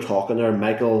as you were talking there,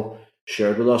 Michael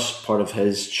shared with us part of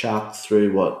his chat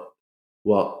through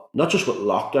what not just what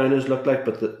lockdown has looked like,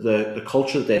 but the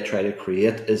culture that they try to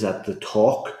create is that the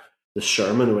talk, the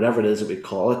sermon, or whatever it is that we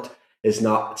call it, it's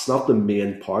not the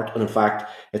main part, and in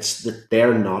fact, it's that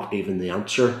they're not even the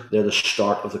answer; they're the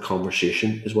start of the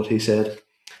conversation, is what he said.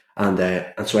 And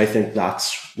so I think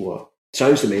that's what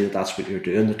sounds to me that's what you're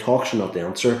doing. The talks are not the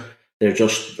answer; they're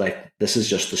just like, this is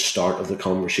just the start of the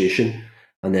conversation,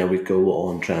 and then we go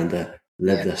on trying to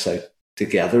live this out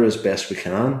together as best we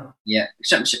can. Yeah,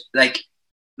 so like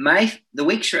the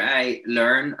weeks where I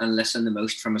learn and listen the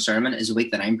most from a sermon is the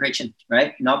week that I'm preaching,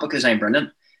 right? Not because I'm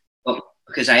brilliant, but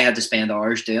because I had to spend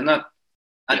hours doing that.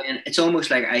 And it's almost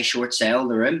like I short sell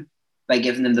the room by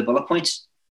giving them the bullet points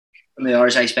from the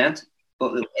hours I spent.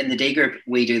 But in the D group,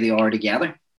 we do the hour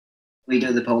together. We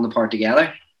do the pulling apart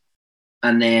together.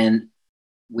 And then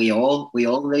we all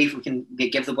leave. We can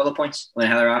give the bullet points. When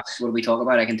Heather asks, what do we talk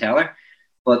about, I can tell her.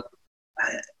 But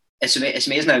it's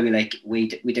amazing how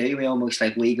we almost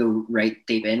like, we go right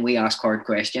deep in. We ask hard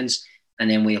questions, and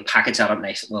then we'll package that up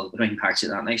nicely. Well, we don't even package it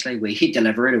that nicely. We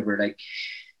deliver it over like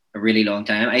a really long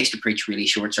time. I used to preach really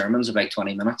short sermons of like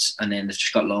 20 minutes, and then it's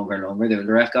just got longer and longer the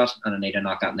older I've got, and I need to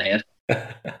knock that in the head.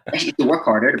 I used to work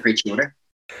harder to preach shorter.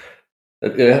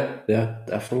 Yeah,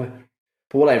 definitely.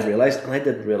 But what I've realised, and I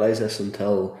didn't realise this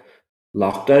until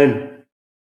lockdown,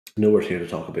 I know we're here to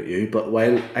talk about you, but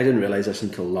I didn't realise this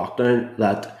until lockdown,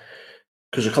 that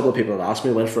because a couple of people had asked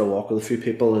me, I went for a walk with a few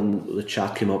people, and the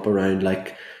chat came up around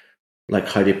like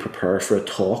how do you prepare for a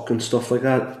talk and stuff like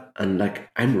that, and like,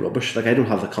 I'm rubbish. Like, I don't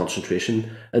have the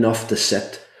concentration enough to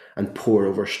sit and pore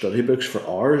over study books for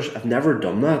hours. I've never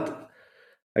done that.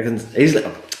 I can easily,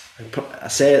 I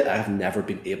say I've never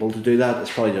been able to do that.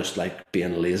 It's probably just like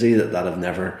being lazy that I've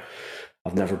never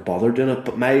bothered doing it.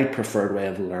 But my preferred way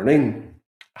of learning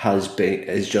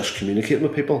is just communicating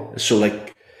with people. So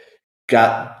like,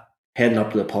 heading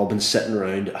up to the pub and sitting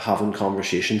around having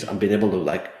conversations and being able to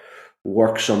like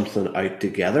work something out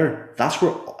together. That's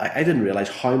where I didn't realize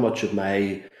how much of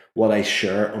what I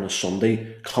share on a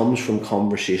Sunday comes from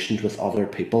conversations with other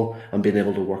people and being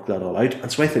able to work that all out.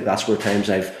 And so I think that's where times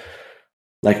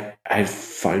I've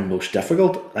found most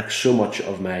difficult. Like, so much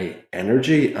of my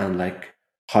energy and like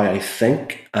how I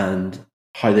think and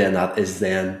how then that is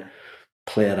then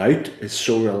played out is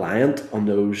so reliant on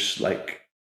those like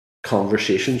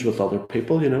conversations with other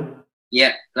people, you know?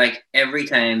 Yeah, like every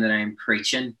time that I'm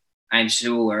preaching, I'm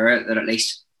so aware that at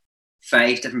least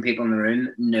 5 different people in the room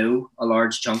know a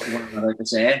large chunk of what I'm about to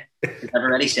say. I've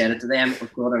already said it to them, or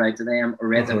brought it out to them, or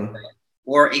read them.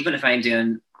 Or even if I'm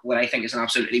doing what I think is an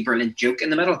absolutely brilliant joke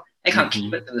in the middle, I can't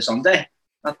keep it to the Sunday.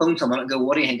 I'll phone someone and go,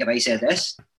 what do you think if I said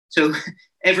this? So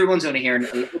everyone's only hearing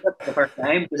a little bit for the first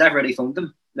time, because I've already phoned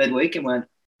them midweek and went,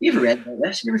 You ever read about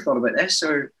this? You ever thought about this?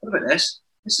 Or what about this?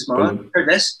 This is mad. Brilliant. Heard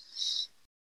this?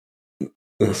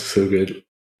 That's so good.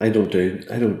 I don't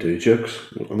do jokes.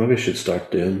 I maybe should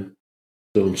start throwing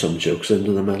some jokes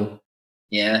into the middle.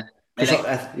 Yeah.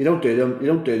 Because you don't do them. You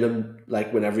don't do them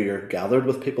like whenever you're gathered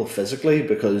with people physically,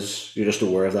 because you're just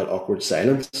aware of that awkward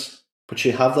silence. But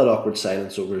you have that awkward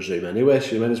silence over Zoom anyway,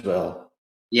 so you might as well.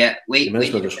 Yeah, You might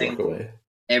as well just walk away.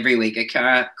 Every week at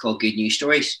Cara called Good News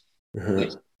Stories.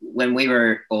 When we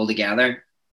were all together,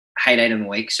 highlight of the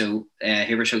week. So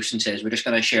whoever's hosting says we're just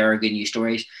going to share our good news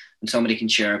stories, and somebody can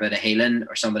share about a healing,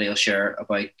 or somebody will share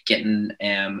about getting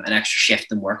an extra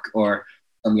shift in work, or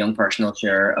some young person will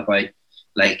share about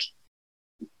like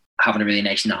having a really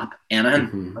nice nap,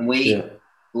 anything. And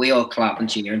we all clap and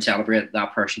cheer and celebrate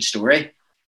that person's story.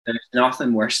 There's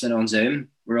nothing worse than on Zoom.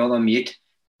 We're all on mute,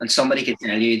 and somebody could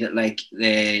tell you that like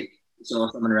they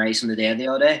saw someone rise from the dead the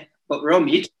other day, but we're on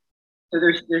mute. So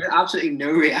there's absolutely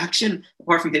no reaction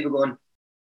apart from people going.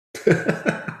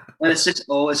 And it's just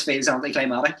always feels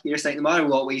anticlimactic. You just think no matter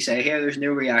what we say here, there's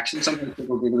no reaction. Sometimes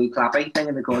people do the wee clapping thing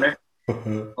in the corner.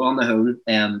 On the whole,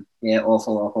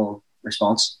 awful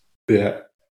response. Yeah.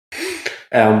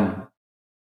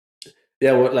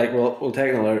 We'll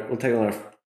take another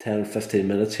 10, 15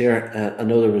 minutes here. I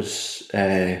know there was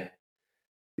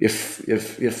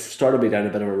you've started me down a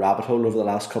bit of a rabbit hole over the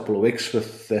last couple of weeks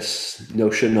with this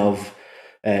notion of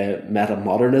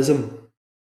metamodernism.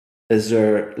 Is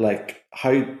there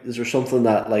something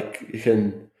that like you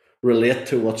can relate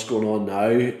to what's going on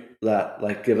now that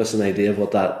like give us an idea of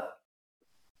what that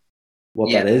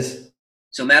is?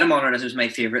 So metamodernism is my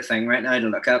favorite thing right now to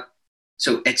look at.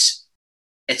 So it's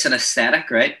an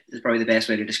aesthetic, right? Is probably the best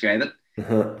way to describe it.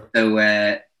 So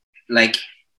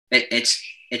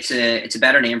it's a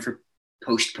better name for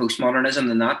postmodernism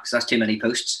than that, because that's too many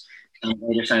posts. And it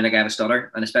may just sound like I have a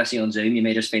stutter, and especially on Zoom, you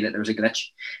may just feel that there was a glitch.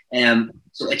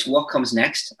 So it's what comes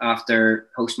next after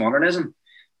postmodernism.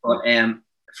 But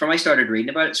from I started reading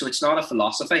about it, so it's not a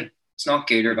philosophy. It's not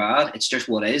good or bad. It's just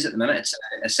what is at the minute. It's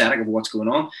a aesthetic of what's going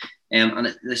on,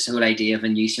 and this whole idea of a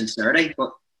new sincerity.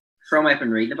 But from I've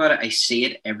been reading about it, I see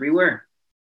it everywhere.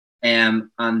 And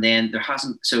then there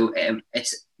hasn't. So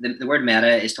it's the word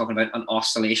meta is talking about an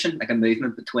oscillation, like a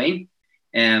movement between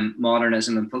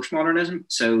modernism and postmodernism.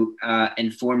 So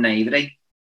informed naivety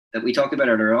that we talked about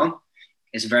earlier on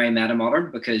is very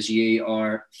meta-modern, because you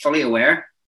are fully aware.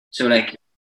 So like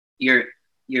you're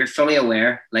fully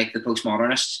aware, like the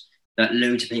postmodernists, that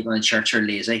loads of people in church are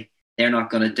lazy. They're not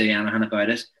going to do anything about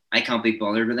it. I can't be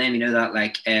bothered with them. You know, that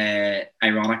like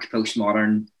ironic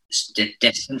postmodern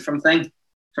distant from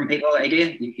people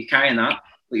idea. You're carrying that,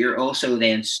 but you're also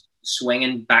then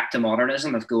swinging back to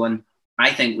modernism of going,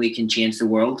 I think we can change the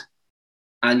world.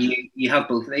 And you have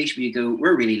both of these where you go,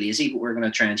 we're really lazy, but we're going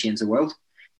to try and change the world.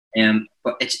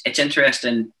 But it's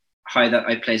interesting how that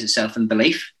outplays itself in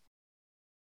belief,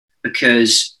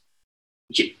 because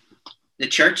the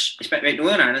church, especially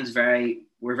Northern Ireland's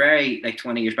we're very like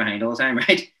 20 years behind all the time,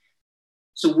 right?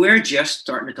 So we're just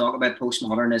starting to talk about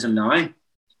postmodernism now.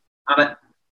 And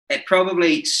it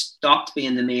probably stopped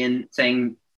being the main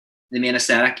thing, the main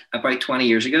aesthetic about 20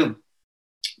 years ago.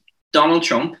 Donald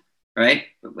Trump, right,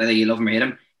 whether you love him or hate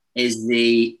him, is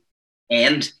the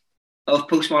end of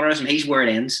postmodernism. He's where it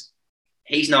ends.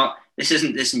 He's not, this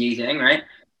isn't this new thing, right?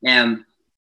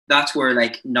 That's where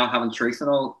like not having truth and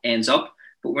all ends up.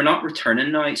 But we're not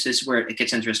returning now. So this is where it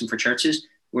gets interesting for churches.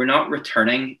 We're not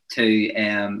returning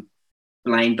to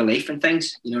blind belief in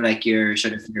things. You know, like your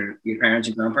parents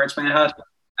and grandparents might have had.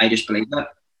 I just believe that.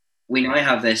 We now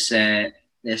have this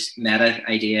this meta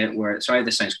idea where, sorry,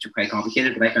 this sounds quite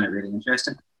complicated, but I find it really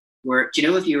interesting. Where, do you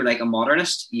know, if you were like a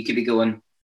modernist, you could be going,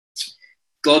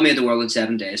 God made the world in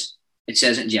 7 days. It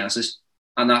says it in Genesis,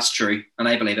 and that's true, and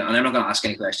I believe it, and I'm not going to ask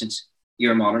any questions.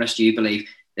 You're a modernist, you believe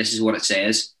this is what it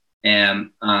says, and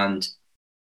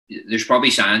there's probably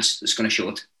science that's going to show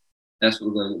it. That's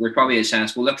what we'll go. There probably is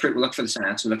science. We'll look for the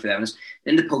science. We'll look for the evidence.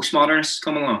 Then the postmodernists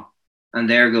come along, and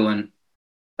they're going,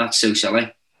 that's so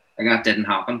silly. Like, that didn't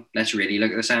happen. Let's really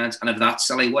look at the science. And if that's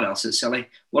silly, what else is silly?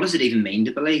 What does it even mean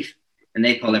to believe? And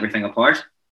they pull everything apart.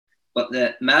 But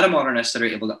the meta-modernists that are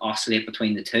able to oscillate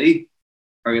between the two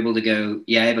are able to go,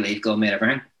 yeah, I believe God made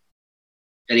everything.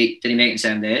 Did he make it in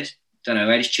 7 days? Don't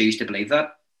know. I just choose to believe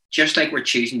that. Just like we're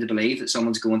choosing to believe that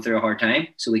someone's going through a hard time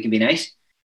so we can be nice.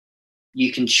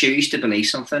 You can choose to believe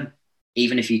something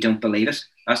even if you don't believe it.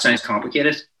 That sounds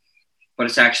complicated, but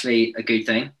it's actually a good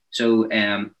thing. So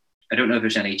I don't know if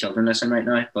there's any children listening right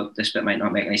now, but this bit might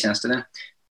not make any sense to them.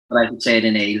 But I could say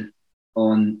to Neil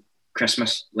on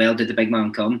Christmas, well, did the big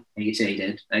man come? And he'd say he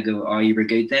did. I go, oh, you were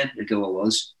good then? He'd go, I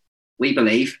was. We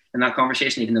believe in that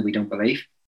conversation, even though we don't believe.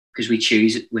 because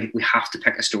we have to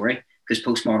pick a story, because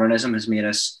postmodernism has made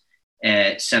us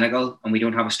cynical, and we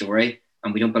don't have a story,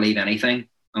 and we don't believe anything,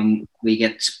 and we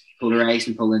get polarized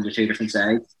and pulled into two different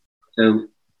sides. So,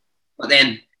 but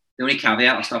then the only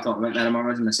caveat, I'll stop talking about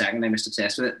metamodernism in a second, I'm just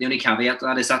obsessed with it. The only caveat to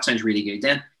that is that sounds really good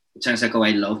then. It sounds like, oh,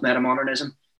 I love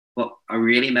metamodernism. But a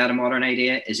really metamodern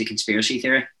idea is a conspiracy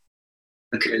theory,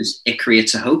 because it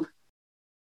creates a hope.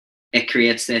 It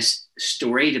creates this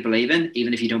story to believe in,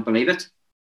 even if you don't believe it.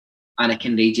 And it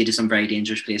can lead you to some very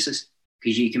dangerous places.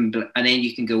 Because and then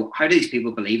you can go, how do these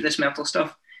people believe this mental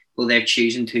stuff? Well, they're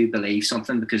choosing to believe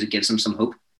something because it gives them some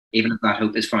hope, even if that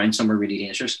hope is found somewhere really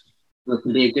dangerous. So it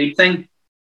can be a good thing,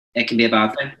 it can be a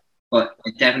bad thing, but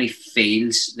it definitely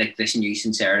feels like this new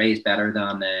sincerity is better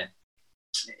than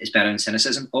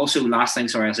cynicism. Also, last thing,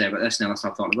 sorry, I'll say about this, now let's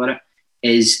not talk about it,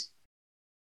 is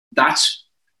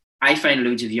I find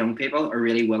loads of young people are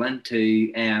really willing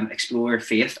to explore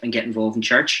faith and get involved in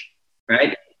church,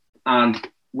 right? And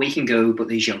we can go, but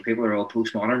these young people are all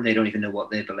postmodern. They don't even know what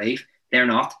they believe. They're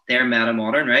not. They're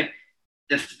metamodern, right?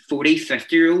 The 40,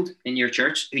 50-year-old in your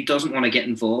church who doesn't want to get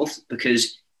involved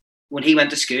because when he went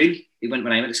to school, when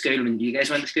I went to school, when you guys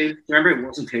went to school, remember, it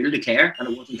wasn't cool to care and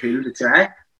it wasn't cool to try.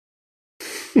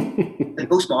 The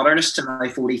postmodernists are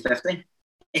now 40, 50.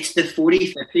 It's the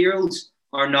 40, 50-year-olds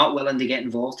are not willing to get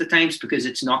involved at times because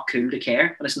it's not cool to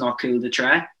care and it's not cool to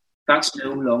try. That's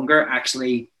no longer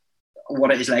actually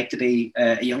what it is like to be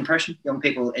a young person. Young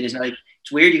people, it is now.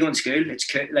 It's weird. You go in school. It's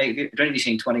cool. Like, I don't know if you've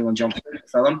seen 21 Jump Street, the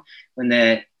film, when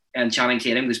Channing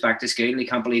Tatum goes back to school and he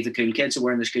can't believe the cool kids are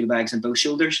wearing their school bags on both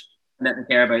shoulders and they don't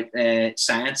care about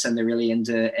science and they're really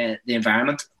into the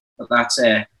environment. But that's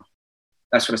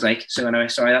what it's like. So anyway,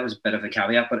 sorry, that was a bit of a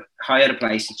caveat, but how it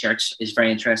applies to church is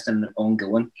very interesting and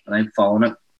ongoing, and I'm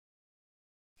following it.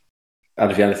 And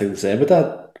have you anything to say about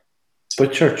that?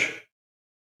 About church?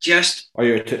 Just, or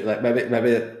you're too, like maybe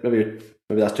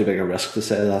that's too big a risk to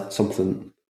say that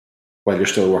something while you're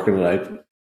still working it out.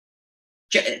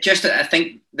 Just, I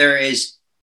think there is.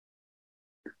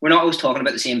 We're not always talking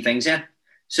about the same things yet.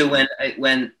 So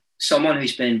when someone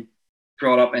who's been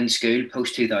brought up in school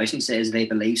post 2000 says they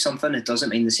believe something, it doesn't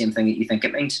mean the same thing that you think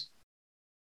it means.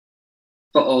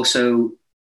 But also,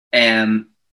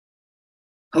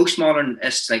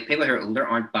 postmodernists, like people who are older,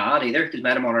 aren't bad either, because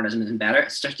metamodernism isn't better.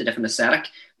 It's just a different aesthetic.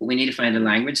 But we need to find a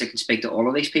language that can speak to all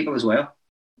of these people as well.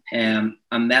 And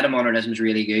metamodernism is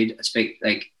really good at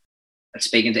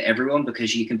speaking to everyone,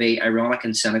 because you can be ironic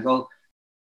and cynical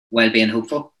while being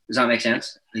hopeful. Does that make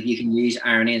sense? Like, you can use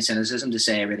irony and cynicism to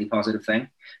say a really positive thing.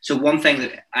 So one thing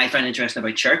that I find interesting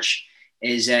about church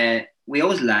is we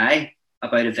always lie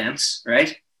about events,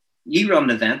 right? You run an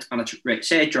event on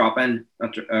say a drop-in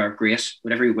or grace,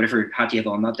 whatever hat you have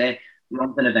on that day,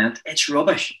 run an event, it's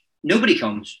rubbish. Nobody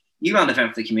comes. You ran an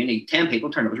event for the community, 10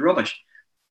 people turned up, it was rubbish.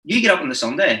 You get up on the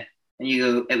Sunday and you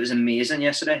go, it was amazing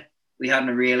yesterday. We had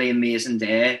a really amazing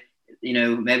day. You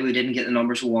know, maybe we didn't get the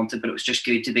numbers we wanted, but it was just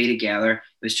good to be together. It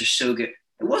was just so good.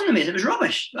 It wasn't amazing, it was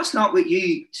rubbish. That's not what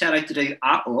you set out to do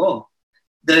at all.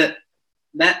 The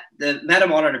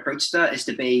metamodern approach to that is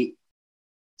to be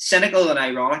cynical and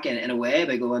ironic in a way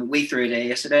by going, we threw a day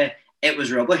yesterday, it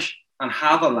was rubbish, and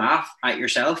have a laugh at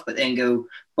yourself, but then go,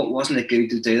 but wasn't it good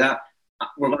to do that?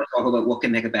 We're going to talk about what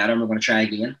can make it better and we're going to try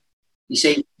again. You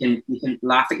see, you can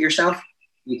laugh at yourself,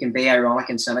 you can be ironic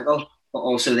and cynical, but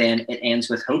also then it ends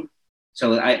with hope.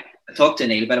 So I talked to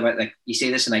Neil a bit about, like, you see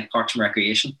this in like Parks and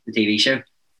Recreation, the TV show,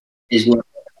 is what,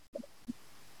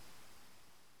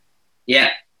 yeah,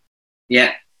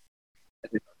 I'm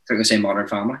going to say Modern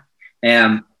Family.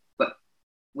 But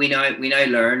we now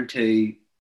learn to,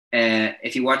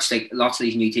 if you watch like lots of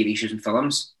these new TV shows and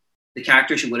films, the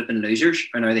characters who would have been losers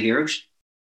are now the heroes,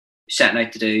 setting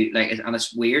out to do, like, and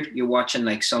it's weird. You're watching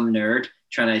like some nerd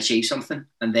trying to achieve something,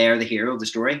 and they're the hero of the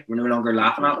story. We're no longer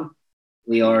laughing at them;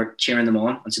 we are cheering them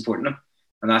on and supporting them,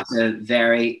 and that's a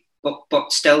very,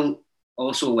 but still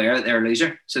also aware that they're a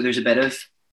loser. So there's a bit of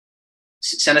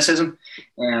cynicism.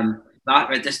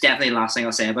 That's definitely the last thing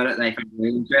I'll say about it that I find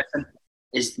really interesting.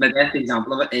 Is my best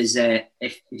example of it is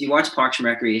if you watch Parks and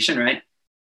Recreation, right?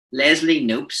 Leslie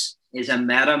Knope is a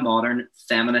meta-modern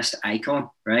feminist icon,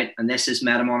 right? And this is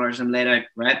meta-modernism laid out,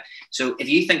 right? So if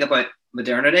you think about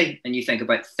modernity and you think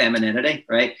about femininity,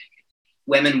 right?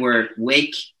 Women were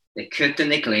weak, they cooked and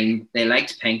they cleaned, they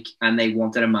liked pink, and they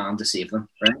wanted a man to save them,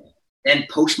 right? Then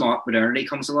post-modernity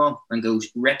comes along and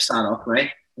rips that up, right?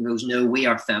 And goes, no, we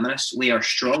are feminists, we are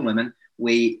strong women,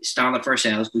 we stand up for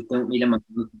ourselves, we don't need a man,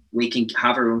 we can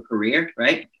have our own career,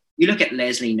 right? You look at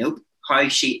Leslie Knope, how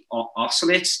she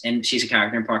oscillates, and she's a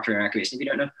character in Parks and Recreation, if you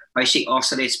don't know, how she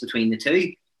oscillates between the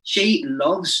two.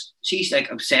 she's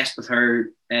like obsessed with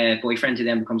her boyfriend who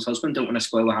then becomes husband. Don't want to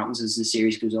spoil what happens as the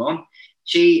series goes on.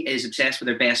 She is obsessed with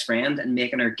her best friend and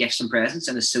making her gifts and presents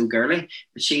and is so girly.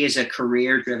 But she is a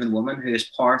career-driven woman who is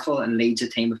powerful and leads a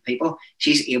team of people.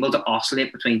 She's able to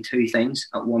oscillate between two things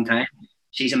at one time.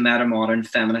 She's a meta-modern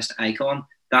feminist icon.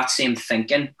 That same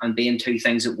thinking and being two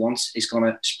things at once is going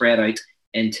to spread out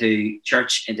into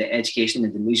church, into education,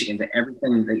 into music, into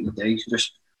everything that you do. So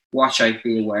just watch out,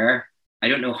 be aware. I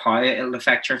don't know how it'll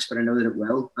affect church, but I know that it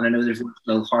will. And I know there's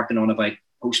still harking on about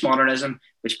postmodernism,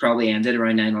 which probably ended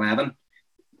around 9/11.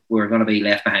 We're going to be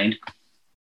left behind.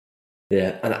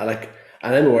 Yeah, and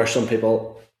I know where some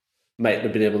people might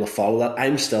have been able to follow that.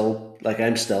 I'm still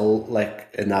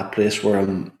in that place where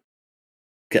I'm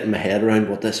getting my head around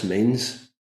what this means,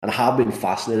 and I have been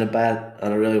fascinated by it.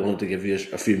 And I really wanted to give you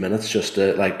a few minutes just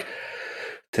to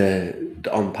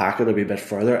unpack it a wee bit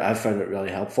further. I found it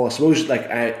really helpful. I suppose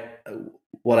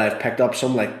what I've picked up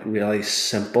some really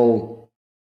simple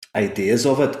ideas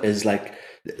of it is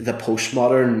the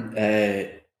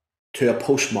postmodern. To a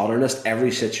postmodernist,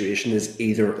 every situation is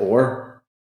either or.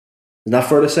 Isn't that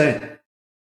fair to say?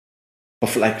 But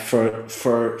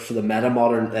for the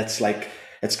meta-modern,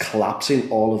 it's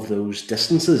collapsing all of those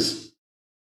distances.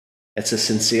 It's a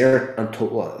sincere and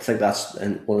total. I think that's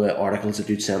in one of the articles that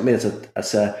you sent me.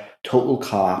 It's a total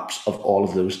collapse of all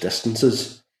of those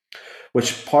distances.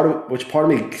 Which part of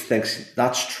me thinks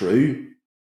that's true.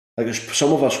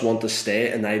 Some of us want to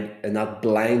stay in that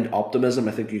blind optimism.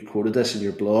 I think you quoted this in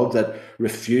your blog, that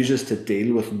refuses to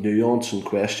deal with nuance and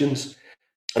questions.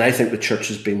 And I think the church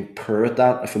has been poor at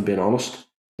that, if I'm being honest.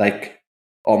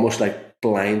 Almost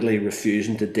blindly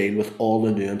refusing to deal with all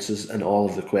the nuances and all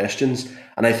of the questions.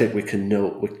 And I think we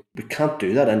can't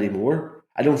do that anymore.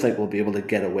 I don't think we'll be able to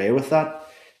get away with that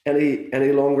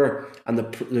any longer. And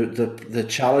the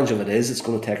challenge of it is it's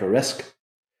going to take a risk.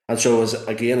 And so as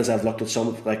I've looked at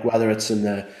some, whether it's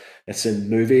in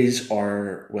movies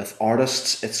or with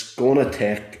artists, it's going to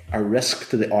take a risk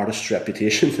to the artist's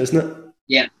reputation, isn't it?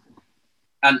 Yeah.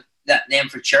 And then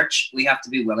for church, we have to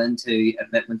be willing to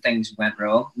admit when things went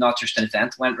wrong, not just an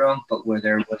event went wrong, but where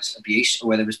there was abuse or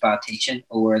where there was bad teaching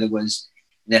or where there was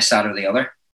this, that or the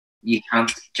other. You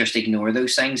can't just ignore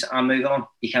those things and move on.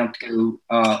 You can't go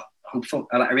hopeful.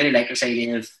 I really like this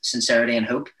idea of sincerity and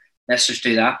hope. Let's just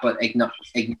do that, but ignore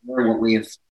what we've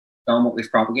done, what we've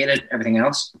propagated, everything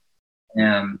else.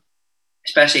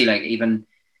 Especially even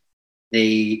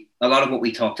a lot of what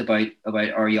we talked about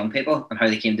our young people and how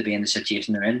they came to be in the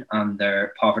situation they're in and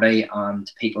their poverty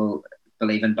and people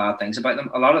believing bad things about them.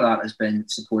 A lot of that has been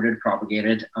supported,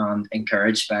 propagated and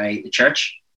encouraged by the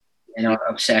church in our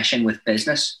obsession with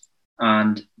business,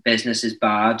 and business is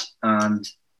bad and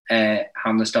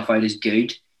handling stuff out is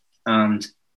good. And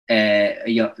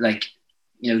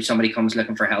somebody comes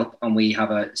looking for help and we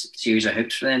have a series of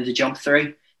hoops for them to jump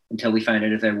through until we find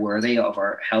out if they're worthy of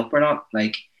our help or not.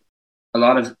 A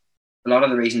lot of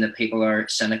the reason that people are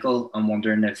cynical and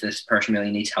wondering if this person really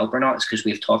needs help or not is because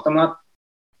we've taught them that.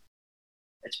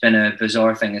 It's been a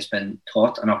bizarre thing that's been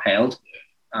taught and upheld.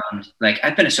 And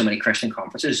I've been to so many Christian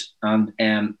conferences and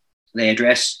they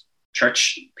address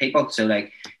church people. So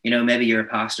maybe you're a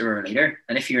pastor or a leader,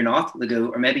 and if you're not, they go,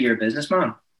 or maybe you're a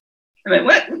businessman.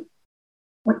 What?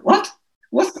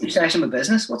 What's the obsession with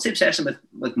business? What's the obsession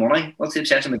with money? What's the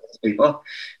obsession with people?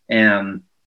 And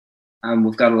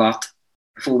we've got a lot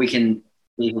before we can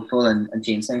be hopeful and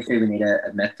change things. We need to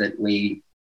admit that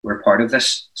we're part of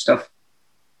this stuff.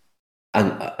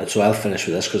 And so I'll finish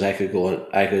with this because I could go on.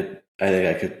 I think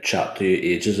I could chat to you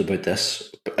ages about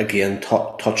this. But again,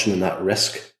 touching on that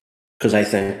risk, because I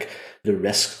think the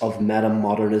risk of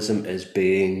meta-modernism is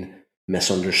being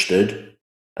misunderstood,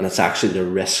 and it's actually the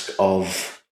risk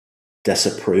of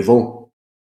disapproval.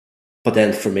 But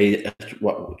then for me,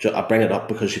 I bring it up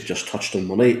because you've just touched on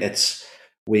money.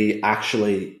 We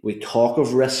talk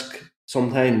of risk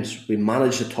sometimes. We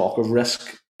manage to talk of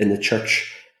risk in the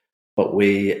church, but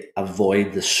we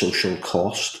avoid the social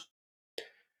cost.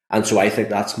 And so I think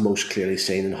that's most clearly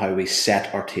seen in how we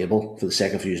set our table, for the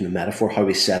sake of using a metaphor, how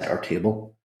we set our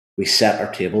table. We set our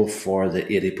table for the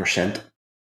 80%.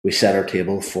 We set our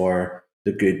table for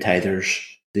the good tithers,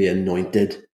 the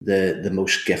anointed, the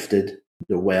most gifted,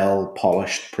 the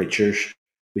well-polished preachers.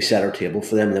 We set our table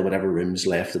for them, and then whatever room's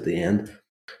left at the end.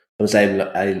 But as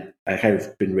I kind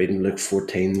of been reading Luke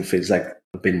 14, it feels like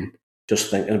I've been just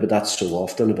thinking about that so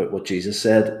often, about what Jesus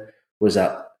said, was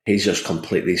that he's just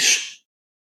completely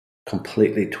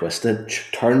twisted,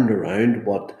 turned around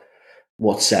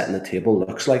what setting the table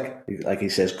looks like. Like he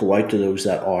says, go out to those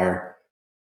that are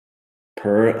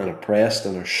poor and oppressed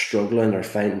and are struggling or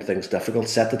finding things difficult,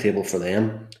 set the table for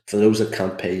them, for those that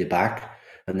can't pay you back.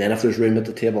 And then if there's room at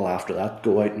the table after that,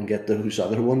 go out and get those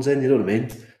other ones in, you know what I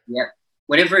mean? Yeah.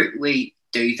 Whenever we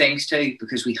do things too,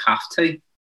 because we have to,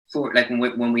 for like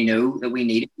when we know that we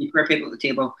need poor people at the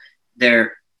table, the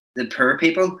poor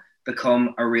people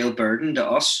become a real burden to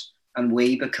us, and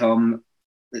we become,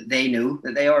 they know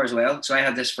that they are as well. So I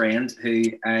had this friend who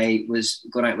I was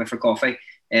going out with for coffee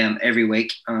every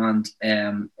week, and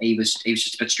he was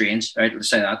just a bit strange, right? Let's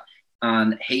say that.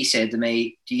 And he said to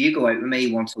me, "Do you go out with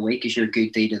me once a week as your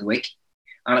good deed of the week?"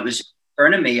 And it was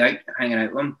burning me out hanging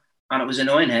out with him, and it was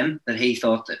annoying him that he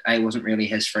thought that I wasn't really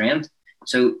his friend.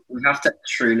 So we have to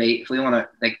truly, if we want to,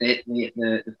 like the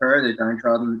poor, the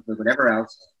downtrodden, the whatever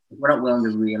else, if we're not willing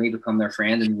to really become their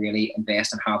friend and really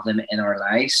invest and have them in our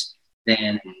lives,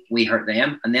 then we hurt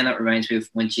them. And then that reminds me of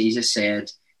when Jesus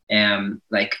said,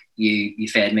 like you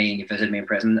fed me and you visited me in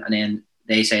prison, and then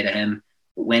they say to him,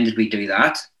 "But when did we do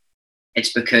that?"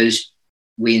 It's because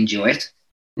we enjoy it.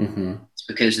 Mm-hmm. It's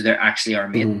because they're actually our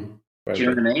mate. Mm-hmm. Right. Do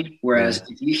you know what I mean? Whereas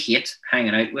if you hate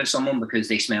hanging out with someone because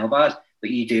they smell bad, but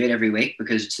you do it every week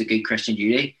because it's a good Christian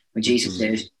duty, when Jesus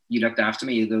says, "You looked after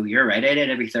me," you go, "You're right, I did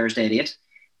every Thursday at 8.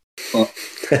 But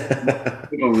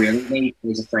people really need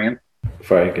is a friend.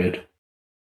 Very good.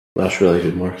 That's really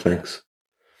good, Mark. Thanks.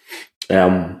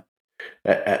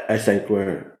 I think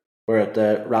we're at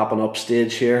the wrapping up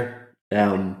stage here.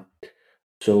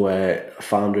 So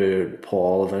if Andrew,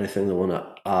 Paul, have anything they want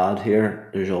to add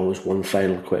here, there's always one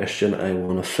final question I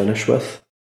want to finish with.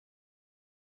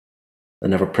 I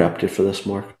never prepped you for this,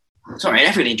 Mark. It's all right.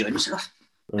 I've really enjoyed myself.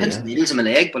 Pins and needles in my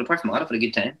leg, but apart from that, I've had a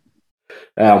good time.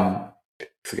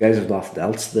 If the guys have nothing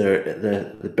else,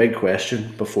 the big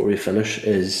question before we finish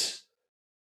is,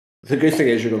 the good thing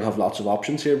is you're going to have lots of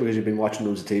options here because you've been watching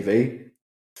loads of TV.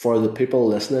 For the people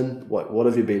listening, what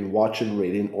have you been watching,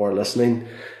 reading, or listening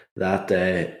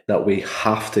that we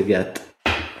have to get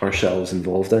ourselves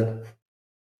involved in?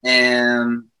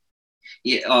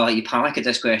 You panic at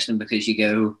this question because you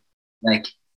go, like,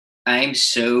 I'm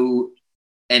so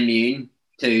immune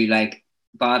to like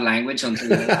bad language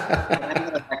until I'm going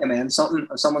to recommend something,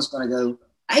 and someone's going to go,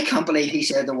 "I can't believe he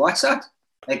said to watch that."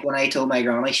 Like when I told my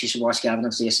granny she should watch Gavin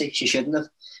and Stacey, she shouldn't have.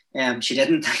 She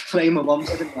didn't. Thankfully, my mum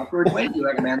said it afterwards. Why do you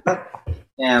recommend that?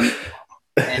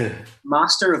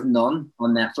 Master of None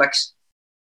on Netflix.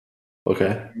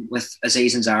 Okay. With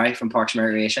Aziz Ansari from Parks and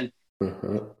Recreation.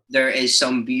 Uh-huh. There is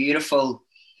some beautiful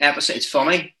episodes. It's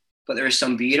funny, but there is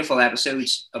some beautiful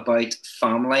episodes about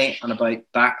family and about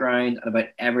background and about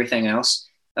everything else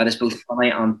that is both funny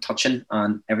and touching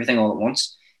and everything all at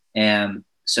once.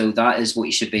 So that is what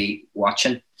you should be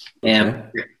watching.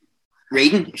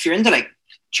 Reading, if you're into like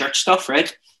church stuff,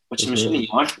 right? Which I'm assuming you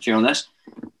are if you're on this.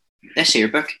 This here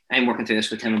book, I'm working through this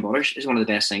with Tim and Butters, is one of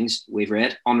the best things we've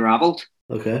read. Unraveled.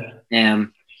 Okay.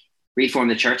 Reform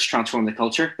the Church, Transform the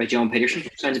Culture by John Peterson.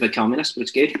 Sounds a bit communist, but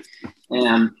it's good.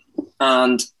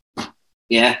 And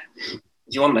yeah, if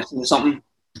you want to listen to something,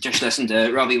 just listen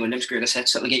to Robbie Williams' Greatest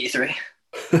Hits. It'll get you through.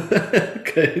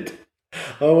 Good.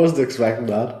 I wasn't expecting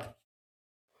that.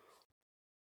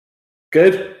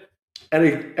 Good.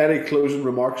 Any closing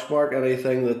remarks, Mark?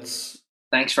 Anything that's...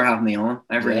 Thanks for having me on.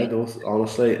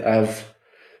 Honestly,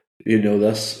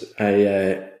 this.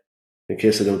 In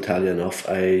case I don't tell you enough,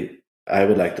 I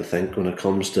would like to think when it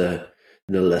comes to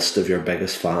the list of your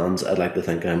biggest fans, I'd like to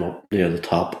think I'm up near the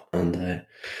top, and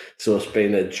so it's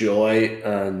been a joy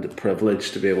and a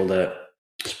privilege to be able to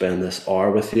spend this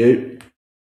hour with you.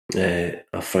 I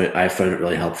found it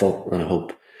really helpful, and I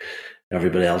hope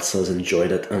everybody else has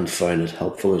enjoyed it and found it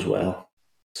helpful as well.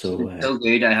 So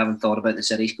good. I haven't thought about the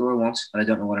City score once, and I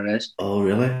don't know what it is. Oh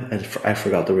really? I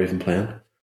forgot they were even playing.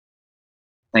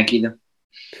 Thank you, though.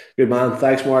 Good man.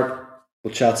 Thanks, Mark.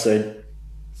 We'll chat soon.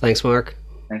 Thanks, Mark.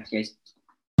 Thanks, guys.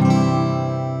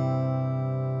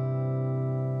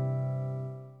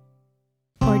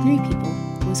 Ordinary People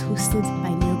was hosted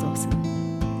by Neil Dawson.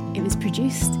 It was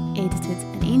produced, edited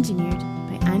and engineered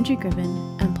by Andrew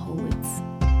Griven and Paul Woods.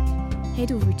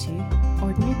 Head over to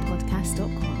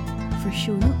ordinarypodcast.com for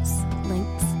show notes,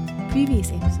 links,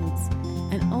 previous episodes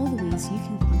and all the ways you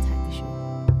can contact the show.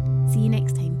 See you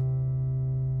next time.